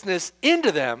righteousness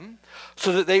into them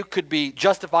so that they could be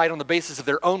justified on the basis of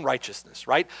their own righteousness,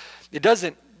 right? It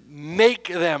doesn't make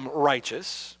them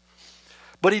righteous,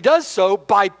 but he does so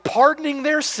by pardoning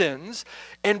their sins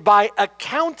and by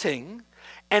accounting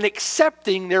and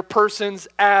accepting their persons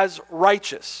as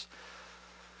righteous.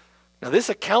 Now, this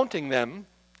accounting them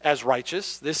as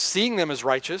righteous, this seeing them as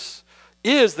righteous,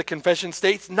 is, the confession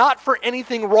states, not for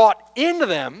anything wrought in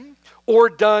them or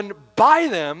done by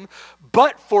them,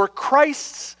 but for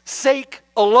Christ's sake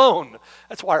alone.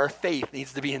 That's why our faith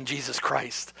needs to be in Jesus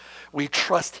Christ. We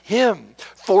trust him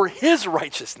for his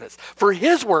righteousness, for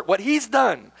his work, what he's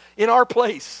done in our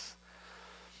place.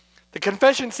 The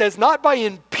confession says not by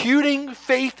imputing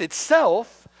faith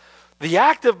itself, the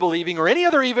act of believing, or any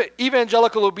other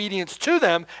evangelical obedience to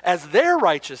them as their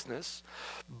righteousness,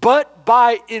 but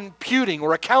by imputing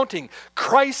or accounting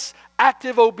Christ's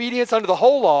active obedience under the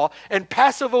whole law and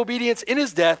passive obedience in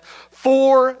his death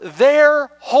for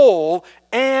their whole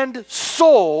and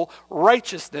sole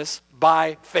righteousness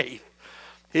by faith.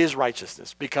 His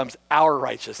righteousness becomes our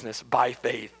righteousness by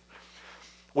faith,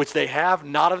 which they have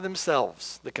not of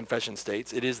themselves, the confession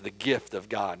states. It is the gift of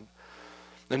God.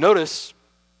 Now notice,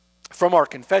 from our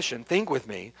confession, think with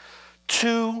me,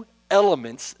 two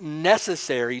elements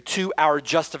necessary to our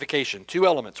justification. Two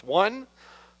elements. One,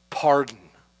 pardon.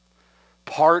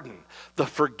 Pardon. The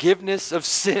forgiveness of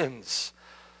sins.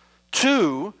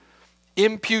 Two,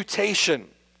 imputation.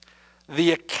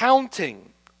 The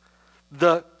accounting,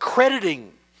 the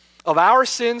crediting of our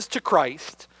sins to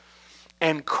Christ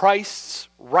and Christ's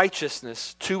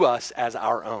righteousness to us as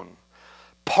our own.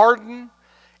 Pardon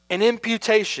and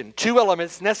imputation, two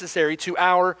elements necessary to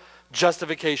our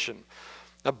justification.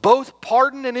 Now, both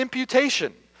pardon and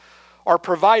imputation are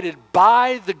provided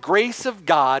by the grace of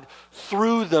God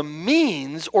through the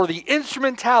means or the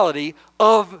instrumentality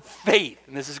of faith.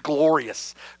 And this is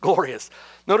glorious, glorious.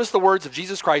 Notice the words of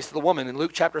Jesus Christ to the woman in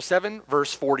Luke chapter 7,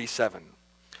 verse 47.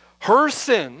 Her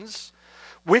sins,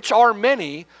 which are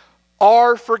many,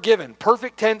 are forgiven.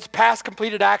 Perfect tense, past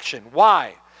completed action.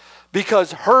 Why?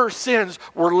 Because her sins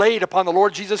were laid upon the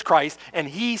Lord Jesus Christ, and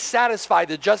he satisfied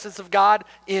the justice of God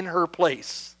in her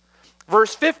place.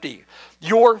 Verse 50,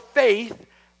 your faith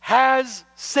has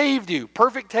saved you.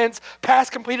 Perfect tense,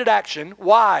 past completed action.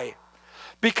 Why?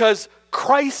 Because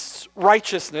Christ's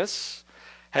righteousness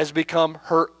has become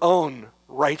her own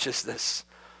righteousness.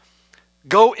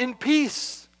 Go in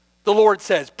peace, the Lord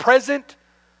says. Present,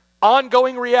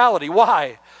 ongoing reality.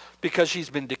 Why? Because she's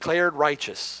been declared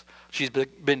righteous. She's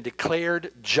been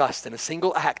declared just in a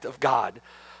single act of God.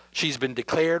 She's been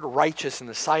declared righteous in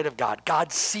the sight of God.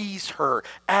 God sees her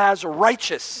as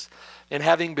righteous. And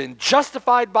having been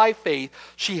justified by faith,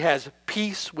 she has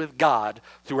peace with God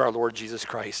through our Lord Jesus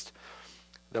Christ.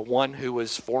 The one who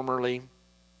was formerly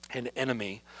an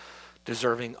enemy,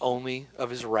 deserving only of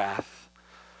his wrath,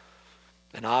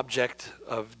 an object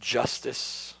of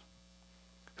justice,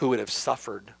 who would have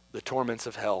suffered the torments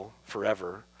of hell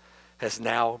forever, has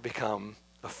now become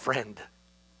a friend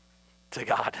to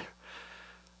God,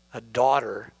 a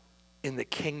daughter in the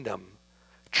kingdom,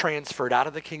 transferred out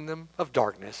of the kingdom of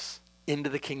darkness into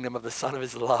the kingdom of the Son of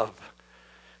his love,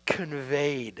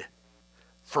 conveyed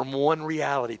from one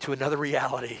reality to another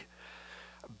reality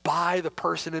by the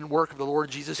person and work of the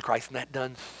Lord Jesus Christ, and that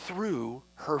done through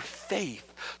her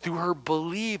faith, through her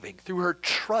believing, through her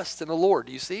trust in the Lord.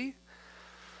 Do you see?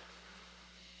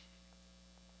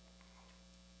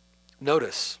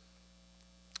 Notice,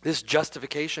 this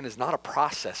justification is not a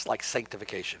process like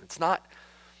sanctification. It's not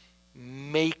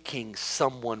making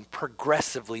someone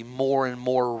progressively more and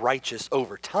more righteous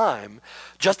over time.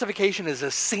 Justification is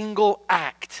a single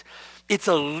act. It's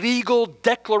a legal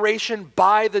declaration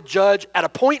by the judge at a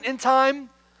point in time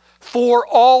for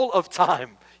all of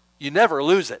time. You never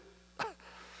lose it.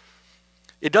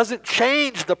 It doesn't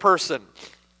change the person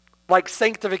like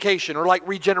sanctification or like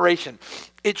regeneration.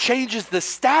 It changes the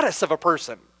status of a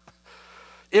person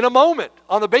in a moment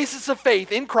on the basis of faith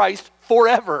in Christ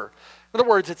forever. In other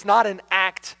words, it's not an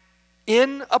act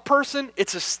in a person,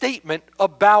 it's a statement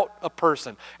about a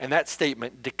person. And that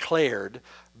statement declared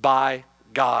by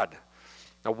God.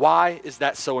 Now, why is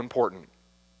that so important?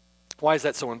 Why is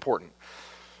that so important?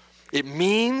 It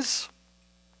means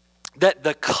that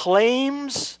the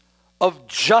claims of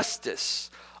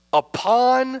justice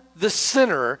upon the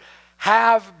sinner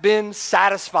have been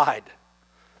satisfied.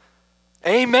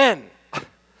 Amen.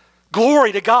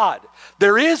 Glory to God.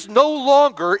 There is no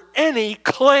longer any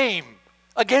claim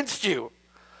against you.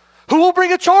 Who will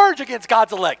bring a charge against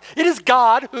God's elect? It is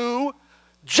God who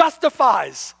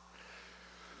justifies.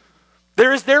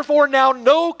 There is therefore now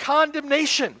no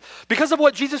condemnation. Because of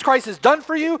what Jesus Christ has done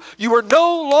for you, you are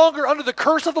no longer under the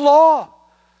curse of the law.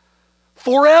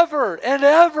 Forever and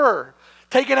ever.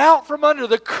 Taken out from under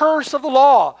the curse of the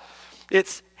law.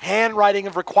 It's handwriting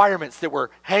of requirements that were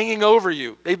hanging over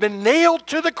you. They've been nailed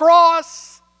to the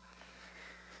cross.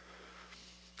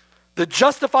 The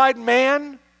justified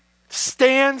man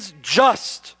stands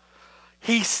just.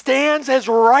 He stands as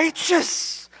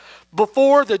righteous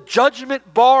before the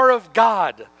judgment bar of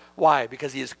God. Why?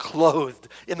 Because he is clothed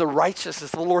in the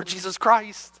righteousness of the Lord Jesus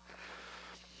Christ.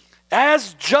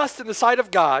 As just in the sight of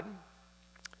God,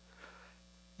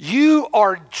 you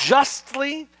are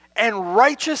justly and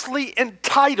righteously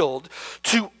entitled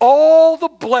to all the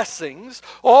blessings,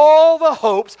 all the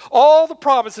hopes, all the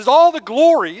promises, all the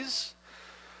glories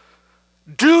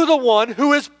due the one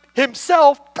who is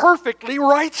himself perfectly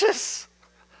righteous.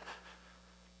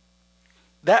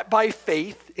 That by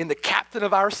faith in the captain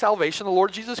of our salvation, the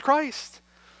Lord Jesus Christ.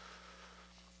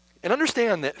 And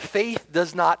understand that faith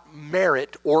does not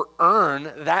merit or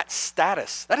earn that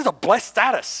status. That is a blessed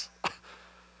status.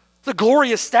 It's a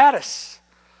glorious status.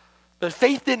 But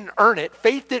faith didn't earn it.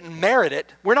 Faith didn't merit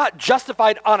it. We're not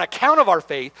justified on account of our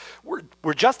faith.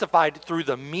 We're justified through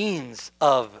the means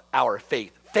of our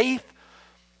faith. Faith,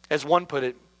 as one put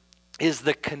it, is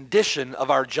the condition of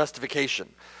our justification.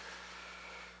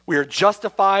 We are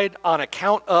justified on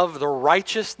account of the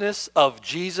righteousness of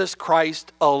Jesus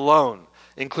Christ alone,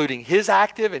 including his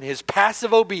active and his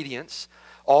passive obedience,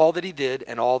 all that he did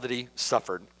and all that he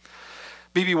suffered.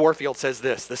 B.B. Warfield says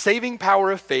this: the saving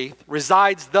power of faith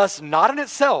resides thus not in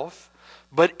itself,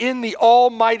 but in the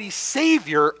Almighty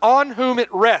Savior on whom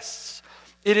it rests.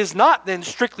 It is not then,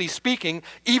 strictly speaking,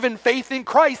 even faith in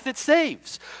Christ that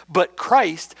saves, but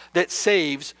Christ that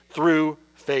saves through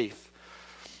faith.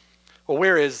 Well,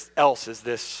 where else is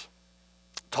this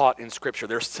taught in Scripture?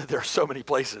 There are so many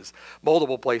places,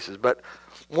 multiple places, but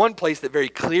one place that very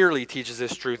clearly teaches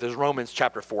this truth is Romans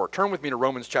chapter 4. Turn with me to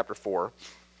Romans chapter 4.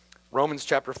 Romans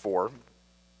chapter 4.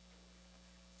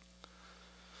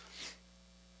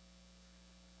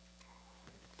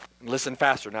 And listen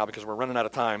faster now because we're running out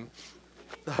of time.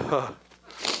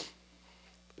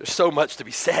 There's so much to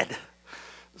be said.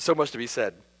 So much to be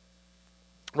said.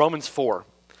 Romans 4.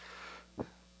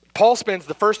 Paul spends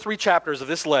the first 3 chapters of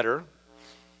this letter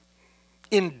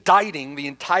indicting the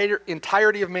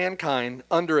entirety of mankind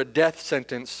under a death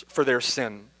sentence for their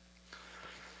sin.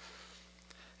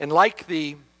 And like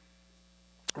the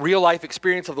real life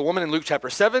experience of the woman in Luke chapter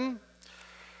 7,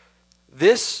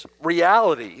 this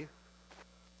reality,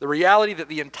 the reality that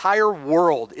the entire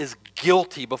world is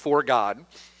guilty before God,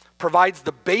 provides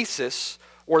the basis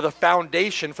or the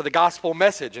foundation for the gospel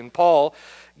message. And Paul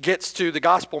gets to the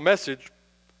gospel message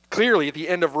clearly at the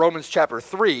end of Romans chapter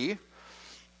 3.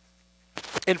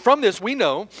 And from this, we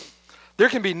know there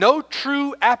can be no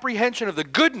true apprehension of the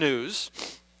good news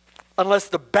unless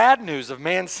the bad news of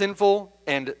man's sinful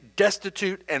and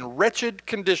destitute and wretched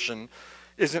condition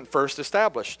isn't first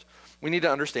established. We need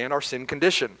to understand our sin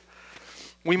condition.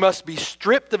 We must be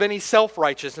stripped of any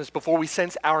self-righteousness before we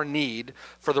sense our need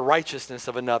for the righteousness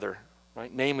of another,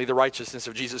 right? Namely, the righteousness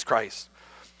of Jesus Christ.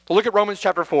 So look at Romans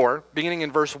chapter 4, beginning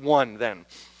in verse 1 then.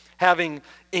 Having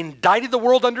indicted the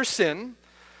world under sin,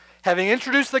 having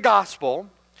introduced the gospel,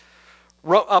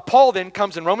 Paul then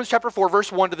comes in Romans chapter 4,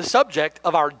 verse 1 to the subject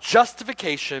of our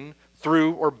justification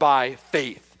through or by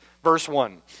faith. Verse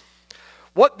 1.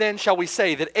 What then shall we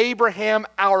say that Abraham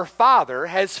our father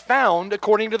has found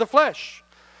according to the flesh?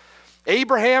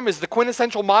 Abraham is the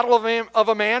quintessential model of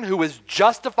a man who was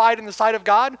justified in the sight of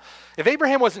God. If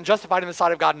Abraham wasn't justified in the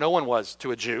sight of God, no one was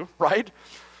to a Jew, right?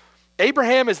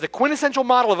 Abraham is the quintessential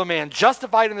model of a man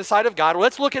justified in the sight of God. Well,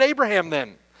 let's look at Abraham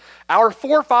then. Our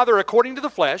forefather according to the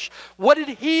flesh, what did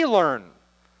he learn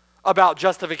about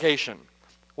justification?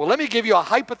 Well, let me give you a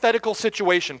hypothetical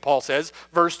situation, Paul says,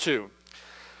 verse 2.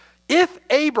 If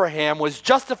Abraham was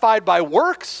justified by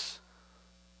works,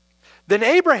 then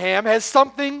Abraham has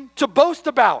something to boast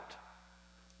about,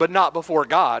 but not before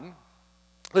God.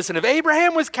 Listen, if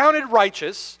Abraham was counted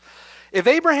righteous, if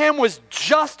Abraham was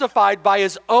justified by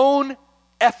his own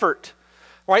effort,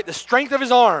 right, the strength of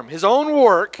his arm, his own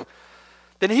work,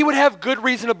 then he would have good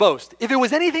reason to boast. If it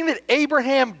was anything that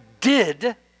Abraham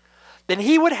did, then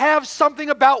he would have something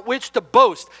about which to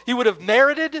boast. He would have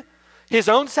merited his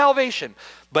own salvation.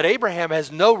 But Abraham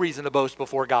has no reason to boast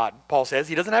before God. Paul says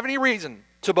he doesn't have any reason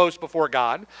to boast before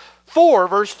God. 4,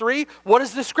 verse 3, what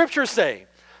does the scripture say?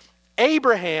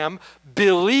 Abraham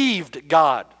believed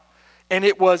God, and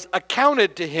it was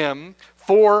accounted to him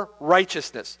for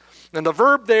righteousness. And the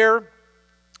verb there,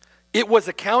 it was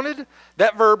accounted,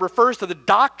 that verb refers to the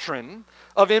doctrine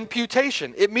of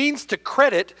imputation. It means to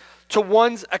credit to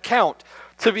one's account,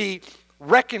 to be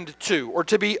reckoned to, or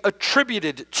to be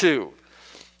attributed to.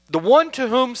 The one to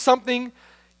whom something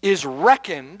is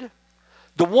reckoned,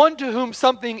 the one to whom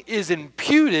something is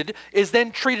imputed, is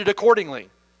then treated accordingly,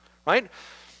 right?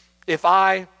 If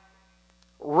I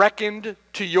reckoned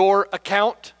to your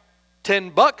account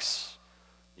 $10,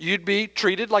 you'd be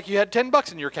treated like you had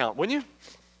 $10 in your account, wouldn't you?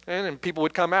 And then people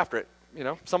would come after it. You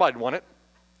know, somebody'd want it.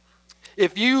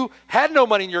 If you had no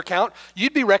money in your account,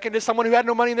 you'd be reckoned as someone who had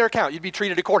no money in their account. You'd be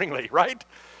treated accordingly, right?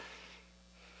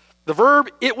 The verb,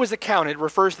 it was accounted,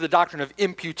 refers to the doctrine of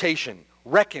imputation,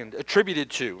 reckoned, attributed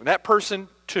to. And that person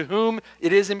to whom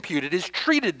it is imputed is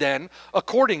treated then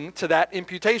according to that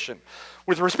imputation.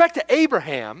 With respect to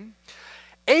Abraham,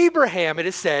 it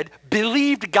is said,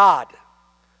 believed God.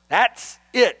 That's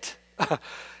it.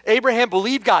 Abraham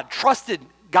believed God, trusted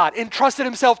God, entrusted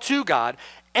himself to God,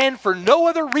 and for no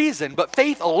other reason but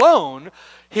faith alone,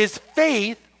 his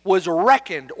faith was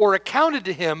reckoned or accounted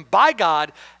to him by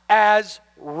God as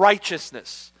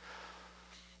righteousness.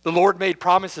 The Lord made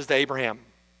promises to Abraham,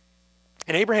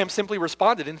 and Abraham simply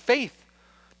responded in faith,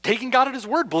 taking God at his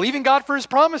word, believing God for his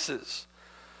promises.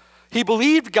 He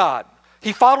believed God.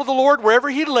 He followed the Lord wherever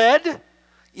he led,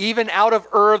 even out of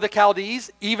Ur of the Chaldees,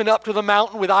 even up to the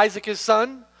mountain with Isaac his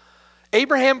son.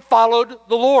 Abraham followed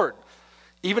the Lord.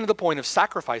 Even to the point of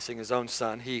sacrificing his own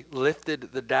son, he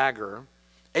lifted the dagger.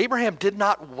 Abraham did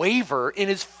not waver in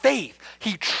his faith.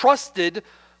 He trusted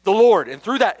the Lord. And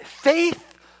through that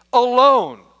faith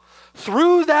alone,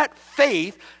 through that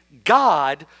faith,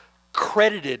 God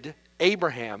credited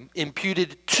Abraham,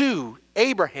 imputed to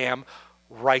Abraham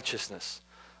righteousness.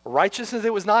 Righteousness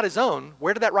that was not his own.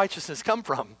 Where did that righteousness come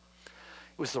from?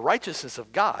 It was the righteousness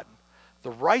of God,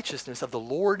 the righteousness of the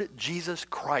Lord Jesus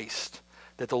Christ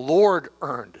that the Lord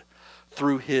earned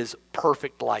through his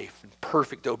perfect life and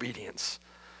perfect obedience.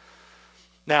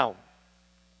 Now,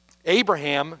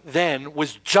 Abraham then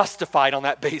was justified on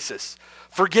that basis,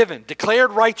 forgiven,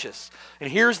 declared righteous.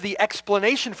 And here's the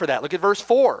explanation for that. Look at verse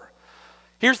 4.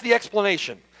 Here's the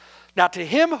explanation. Now, to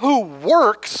him who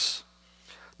works,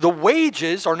 the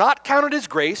wages are not counted as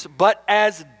grace, but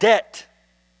as debt.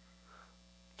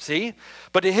 See?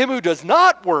 But to him who does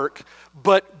not work,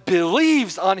 but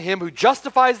believes on him who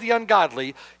justifies the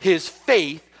ungodly, his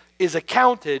faith is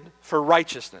accounted for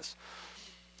righteousness.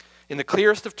 In the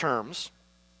clearest of terms,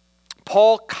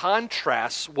 Paul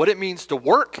contrasts what it means to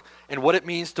work and what it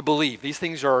means to believe. These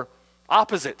things are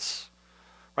opposites,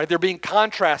 right? They're being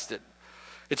contrasted.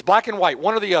 It's black and white,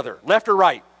 one or the other, left or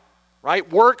right, right?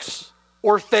 Works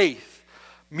or faith,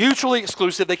 mutually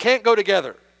exclusive. They can't go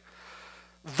together.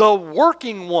 The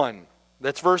working one,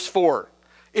 that's verse 4,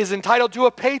 is entitled to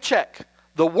a paycheck.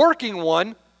 The working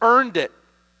one earned it.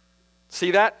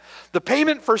 See that? The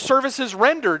payment for services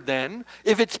rendered then,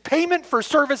 if it's payment for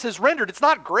services rendered, it's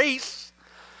not grace.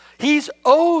 He's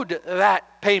owed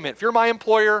that payment. If you're my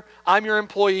employer, I'm your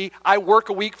employee, I work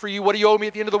a week for you, what do you owe me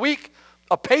at the end of the week?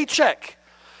 A paycheck.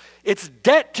 It's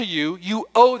debt to you, you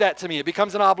owe that to me. It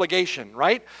becomes an obligation,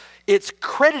 right? It's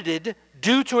credited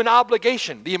due to an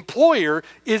obligation. The employer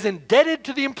is indebted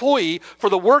to the employee for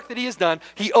the work that he has done.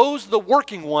 He owes the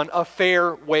working one a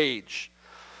fair wage.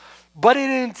 But in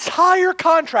entire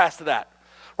contrast to that,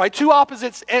 right, to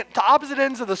opposite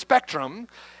ends of the spectrum,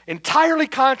 entirely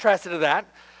contrasted to that,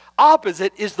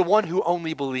 opposite is the one who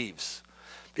only believes.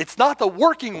 It's not the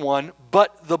working one,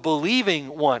 but the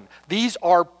believing one. These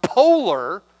are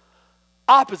polar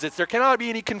opposites. There cannot be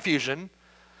any confusion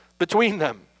between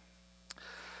them.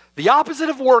 The opposite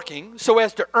of working so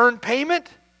as to earn payment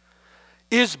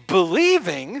is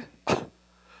believing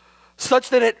such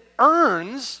that it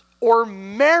earns or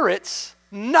merits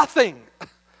nothing.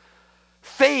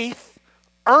 Faith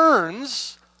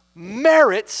earns,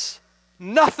 merits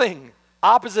nothing.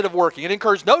 Opposite of working. It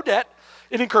incurs no debt.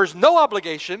 It incurs no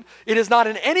obligation. It is not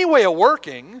in any way a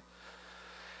working.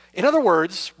 In other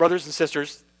words, brothers and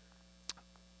sisters,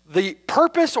 the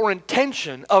purpose or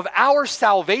intention of our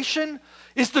salvation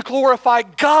is to glorify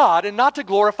God and not to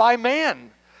glorify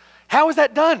man. How is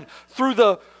that done? Through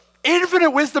the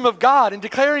infinite wisdom of God in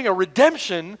declaring a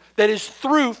redemption that is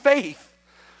through faith.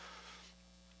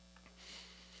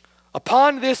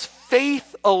 Upon this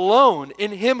faith alone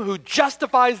in him who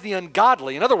justifies the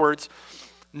ungodly, in other words,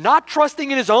 not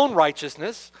trusting in his own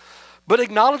righteousness, but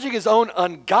acknowledging his own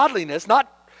ungodliness, not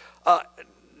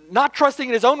trusting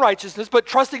in his own righteousness, but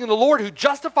trusting in the Lord who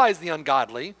justifies the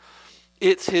ungodly.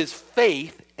 It's his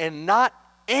faith and not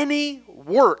any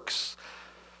works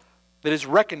that is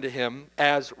reckoned to him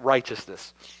as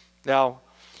righteousness. Now,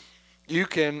 you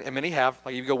can, and many have,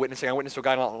 like you go witnessing. I witnessed to a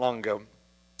guy not long ago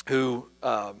who,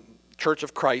 Church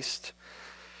of Christ,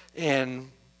 and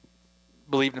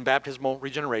believed in baptismal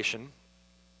regeneration,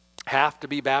 have to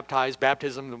be baptized,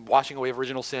 baptism, the washing away of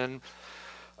original sin,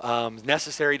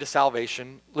 necessary to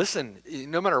salvation. Listen,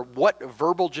 no matter what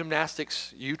verbal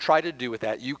gymnastics you try to do with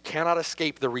that, you cannot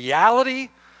escape the reality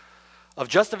of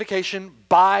justification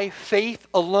by faith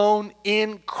alone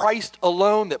in Christ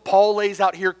alone that Paul lays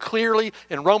out here clearly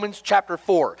in Romans chapter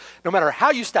 4. No matter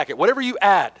how you stack it, whatever you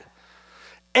add,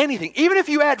 anything, even if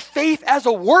you add faith as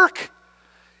a work,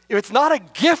 if it's not a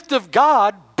gift of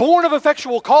God, born of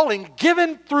effectual calling,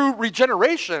 given through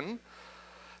regeneration,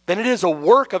 then it is a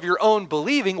work of your own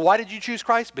believing. Why did you choose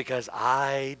Christ? Because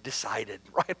I decided,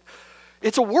 right?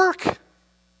 It's a work.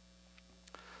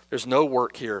 There's no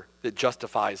work here that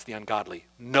justifies the ungodly.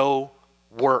 No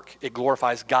work. It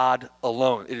glorifies God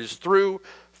alone. It is through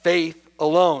faith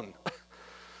alone.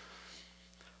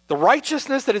 The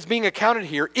righteousness that is being accounted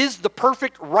here is the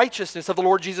perfect righteousness of the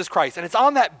Lord Jesus Christ. And it's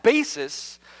on that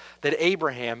basis that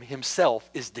Abraham himself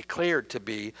is declared to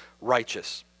be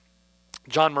righteous.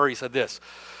 John Murray said this.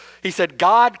 He said,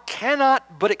 God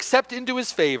cannot but accept into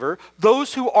his favor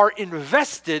those who are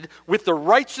invested with the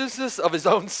righteousness of his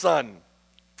own Son.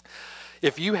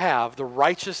 If you have the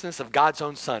righteousness of God's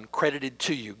own Son credited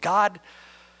to you, God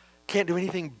can't do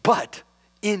anything but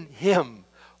in him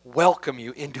welcome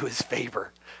you into his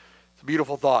favor. It's a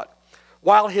beautiful thought.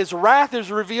 While his wrath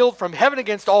is revealed from heaven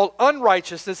against all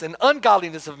unrighteousness and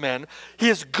ungodliness of men,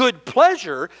 his good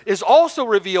pleasure is also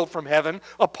revealed from heaven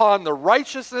upon the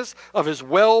righteousness of his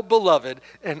well-beloved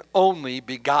and only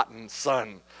begotten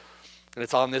Son. And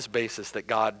it's on this basis that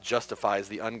God justifies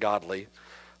the ungodly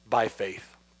by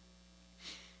faith.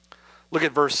 Look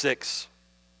at verse 6.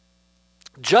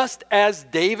 Just as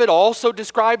David also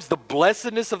describes the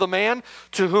blessedness of the man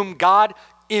to whom God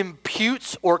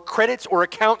imputes or credits or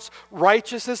accounts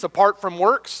righteousness apart from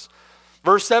works.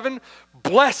 Verse 7,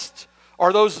 blessed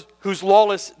are those whose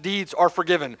lawless deeds are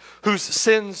forgiven, whose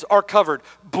sins are covered.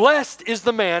 Blessed is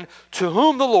the man to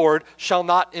whom the Lord shall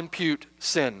not impute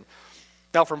sin.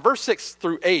 Now from verse 6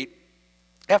 through 8,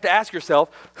 you have to ask yourself,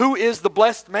 who is the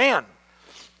blessed man?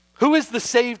 Who is the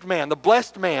saved man, the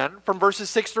blessed man from verses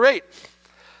 6 through 8?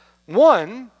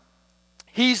 One,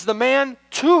 he's the man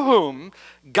to whom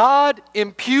God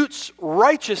imputes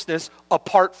righteousness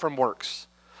apart from works,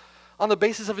 on the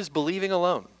basis of his believing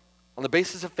alone, on the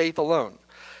basis of faith alone.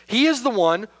 He is the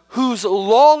one whose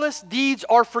lawless deeds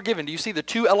are forgiven. Do you see the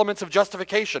two elements of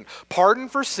justification? Pardon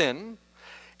for sin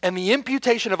and the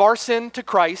imputation of our sin to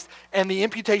Christ and the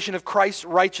imputation of Christ's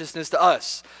righteousness to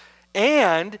us.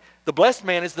 And the blessed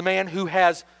man is the man who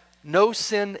has no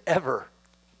sin ever,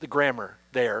 the grammar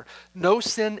there, no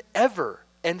sin ever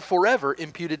and forever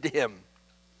imputed to him.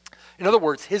 In other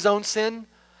words, his own sin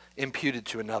imputed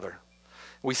to another.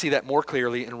 We see that more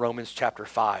clearly in Romans chapter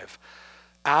 5.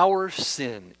 Our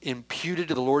sin imputed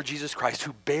to the Lord Jesus Christ,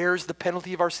 who bears the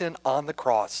penalty of our sin on the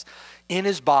cross, in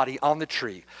his body on the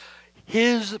tree.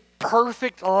 His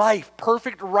perfect life,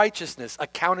 perfect righteousness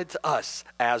accounted to us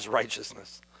as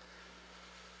righteousness.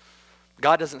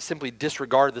 God doesn't simply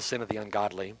disregard the sin of the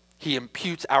ungodly. He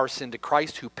imputes our sin to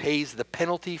Christ, who pays the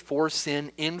penalty for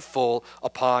sin in full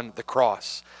upon the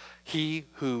cross. He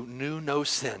who knew no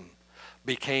sin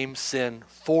became sin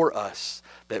for us,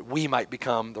 that we might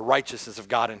become the righteousness of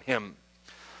God in him.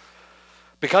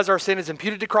 Because our sin is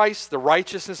imputed to Christ, the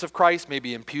righteousness of Christ may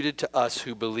be imputed to us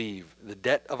who believe, the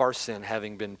debt of our sin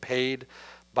having been paid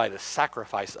by the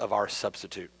sacrifice of our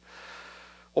substitute.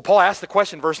 Well, Paul asked the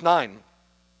question, verse 9,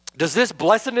 does this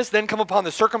blessedness then come upon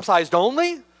the circumcised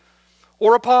only,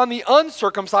 or upon the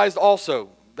uncircumcised also?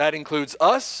 That includes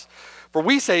us. For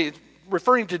we say,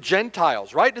 referring to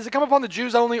Gentiles, right? Does it come upon the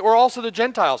Jews only or also the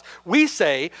Gentiles? We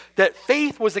say that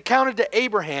faith was accounted to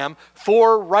Abraham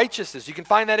for righteousness. You can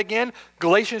find that again,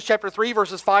 Galatians chapter 3,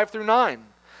 verses 5 through 9.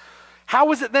 How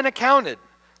was it then accounted?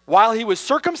 While he was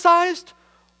circumcised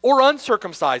or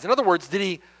uncircumcised? In other words, did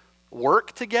he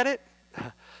work to get it?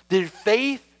 Did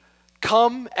faith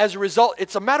come as a result?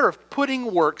 It's a matter of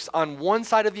putting works on one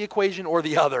side of the equation or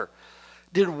the other.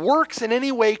 Did works in any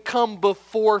way come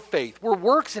before faith? Were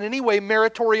works in any way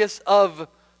meritorious of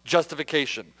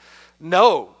justification?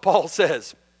 No, Paul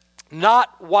says,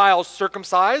 not while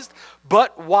circumcised,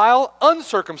 but while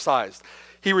uncircumcised.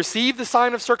 He received the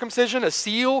sign of circumcision, a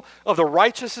seal of the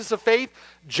righteousness of faith.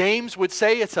 James would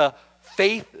say it's a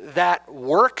faith that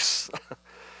works.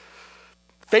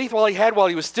 Faith while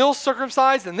he was still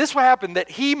circumcised, and this will happen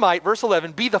that he might, verse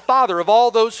 11, be the father of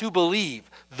all those who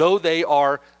believe, though they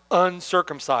are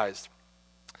uncircumcised,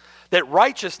 that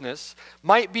righteousness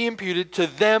might be imputed to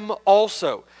them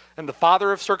also, and the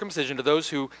father of circumcision to those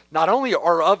who not only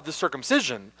are of the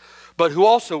circumcision, but who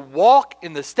also walk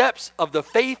in the steps of the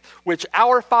faith which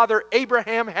our father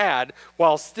Abraham had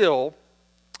while still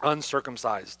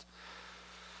uncircumcised.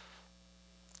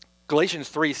 Galatians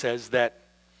 3 says that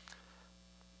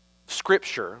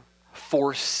Scripture,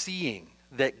 foreseeing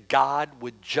that God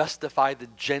would justify the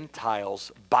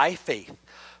Gentiles by faith,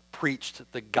 preached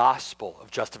the gospel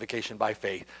of justification by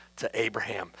faith to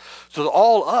Abraham. So that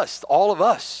all of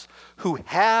us who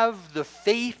have the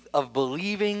faith of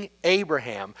believing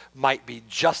Abraham might be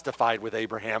justified with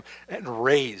Abraham and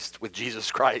raised with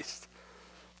Jesus Christ.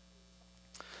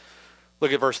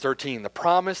 Look at verse 13. The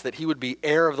promise that he would be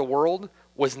heir of the world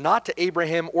was not to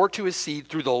Abraham or to his seed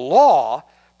through the law.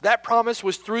 That promise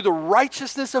was through the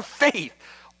righteousness of faith.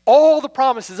 All the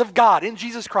promises of God in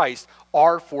Jesus Christ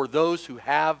are for those who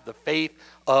have the faith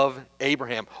of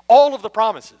Abraham. All of the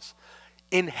promises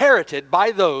inherited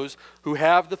by those who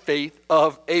have the faith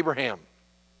of Abraham.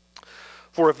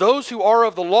 For if those who are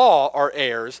of the law are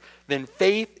heirs, then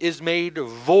faith is made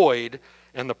void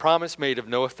and the promise made of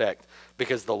no effect,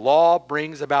 because the law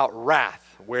brings about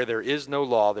wrath. Where there is no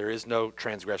law, there is no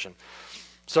transgression.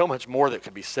 So much more that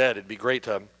could be said. It'd be great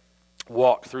to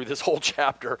walk through this whole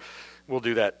chapter. We'll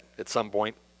do that at some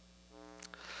point.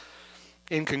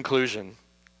 In conclusion,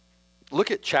 look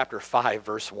at chapter 5,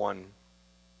 verse 1.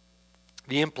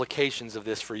 The implications of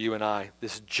this for you and I,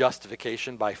 this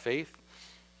justification by faith.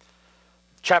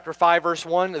 Chapter 5, verse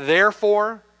 1,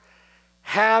 therefore,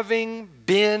 having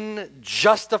been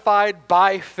justified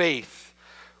by faith,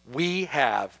 we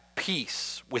have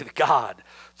peace with God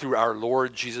through our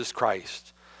Lord Jesus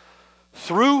Christ,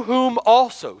 through whom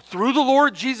also, through the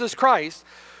Lord Jesus Christ,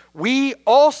 we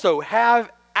also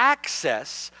have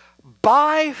access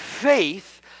by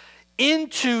faith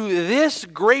into this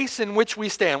grace in which we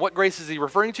stand. What grace is he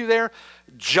referring to there?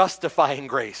 Justifying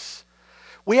grace.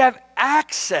 We have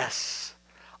access,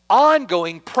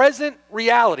 ongoing present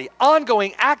reality,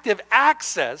 ongoing active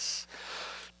access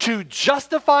to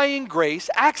justifying grace,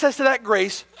 access to that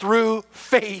grace through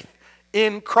faith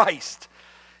in Christ.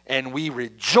 And we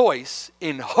rejoice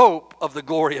in hope of the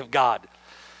glory of God.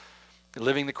 In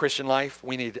living the Christian life,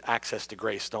 we need access to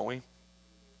grace, don't we?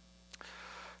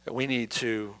 We need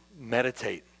to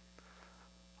meditate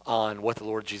on what the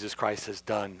Lord Jesus Christ has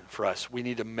done for us. We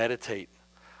need to meditate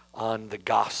on the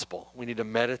gospel. We need to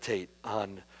meditate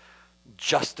on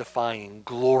justifying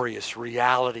glorious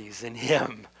realities in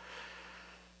Him.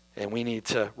 And we need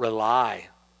to rely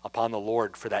upon the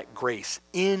Lord for that grace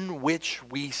in which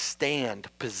we stand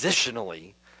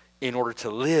positionally in order to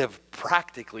live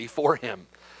practically for Him.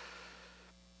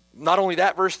 Not only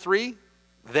that, verse 3,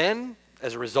 then,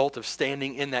 as a result of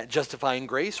standing in that justifying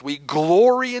grace, we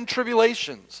glory in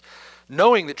tribulations,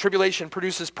 knowing that tribulation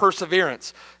produces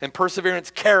perseverance, and perseverance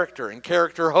character, and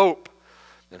character hope.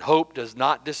 And hope does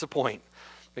not disappoint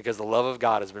because the love of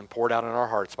God has been poured out in our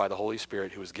hearts by the Holy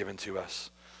Spirit who is given to us.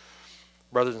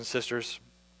 Brothers and sisters,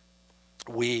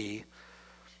 we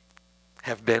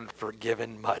have been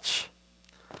forgiven much.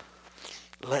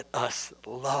 Let us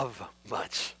love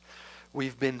much.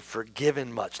 We've been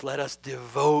forgiven much. Let us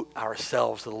devote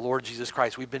ourselves to the Lord Jesus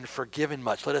Christ. We've been forgiven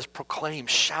much. Let us proclaim,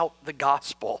 shout the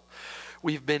gospel.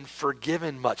 We've been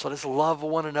forgiven much. Let us love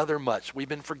one another much. We've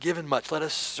been forgiven much. Let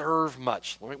us serve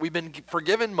much. We've been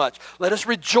forgiven much. Let us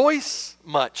rejoice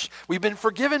much. We've been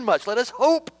forgiven much. Let us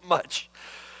hope much.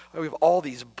 We have all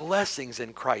these blessings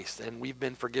in Christ, and we've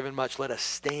been forgiven much. Let us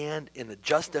stand in the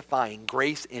justifying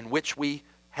grace in which we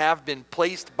have been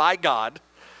placed by God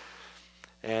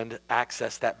and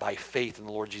access that by faith in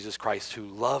the Lord Jesus Christ, who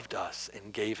loved us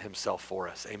and gave himself for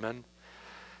us. Amen?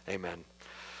 Amen.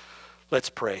 Let's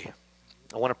pray.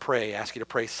 I want to pray, ask you to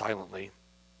pray silently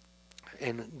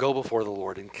and go before the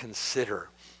Lord and consider,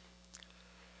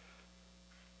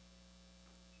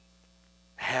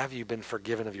 have you been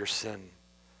forgiven of your sin?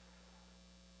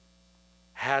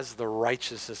 Has the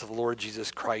righteousness of the Lord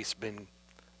Jesus Christ been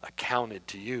accounted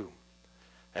to you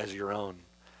as your own?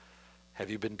 Have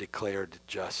you been declared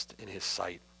just in his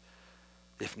sight?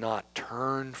 If not,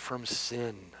 turn from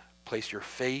sin. Place your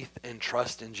faith and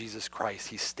trust in Jesus Christ.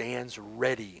 He stands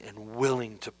ready and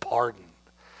willing to pardon.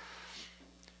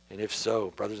 And if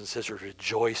so, brothers and sisters,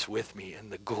 rejoice with me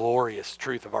in the glorious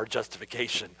truth of our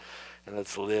justification. And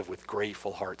let's live with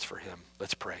grateful hearts for him.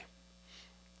 Let's pray.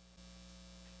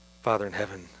 Father in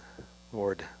heaven,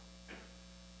 Lord,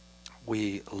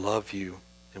 we love you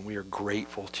and we are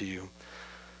grateful to you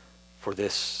for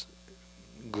this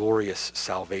glorious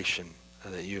salvation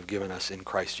that you have given us in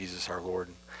Christ Jesus our Lord.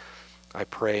 I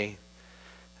pray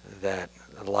that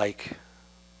like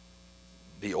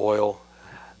the oil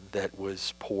that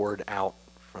was poured out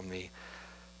from the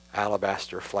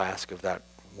alabaster flask of that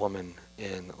woman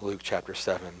in Luke chapter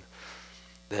 7,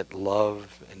 that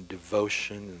love and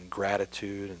devotion and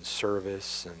gratitude and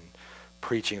service and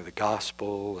preaching of the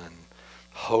gospel and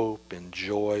hope and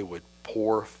joy would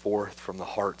pour forth from the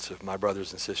hearts of my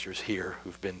brothers and sisters here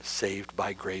who've been saved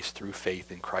by grace through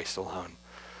faith in Christ alone.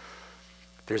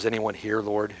 If there's anyone here,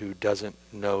 Lord, who doesn't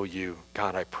know you,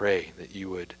 God, I pray that you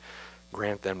would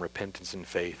grant them repentance and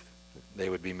faith. They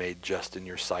would be made just in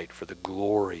your sight for the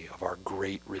glory of our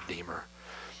great Redeemer.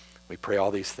 We pray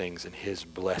all these things in his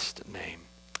blessed name.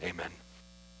 Amen.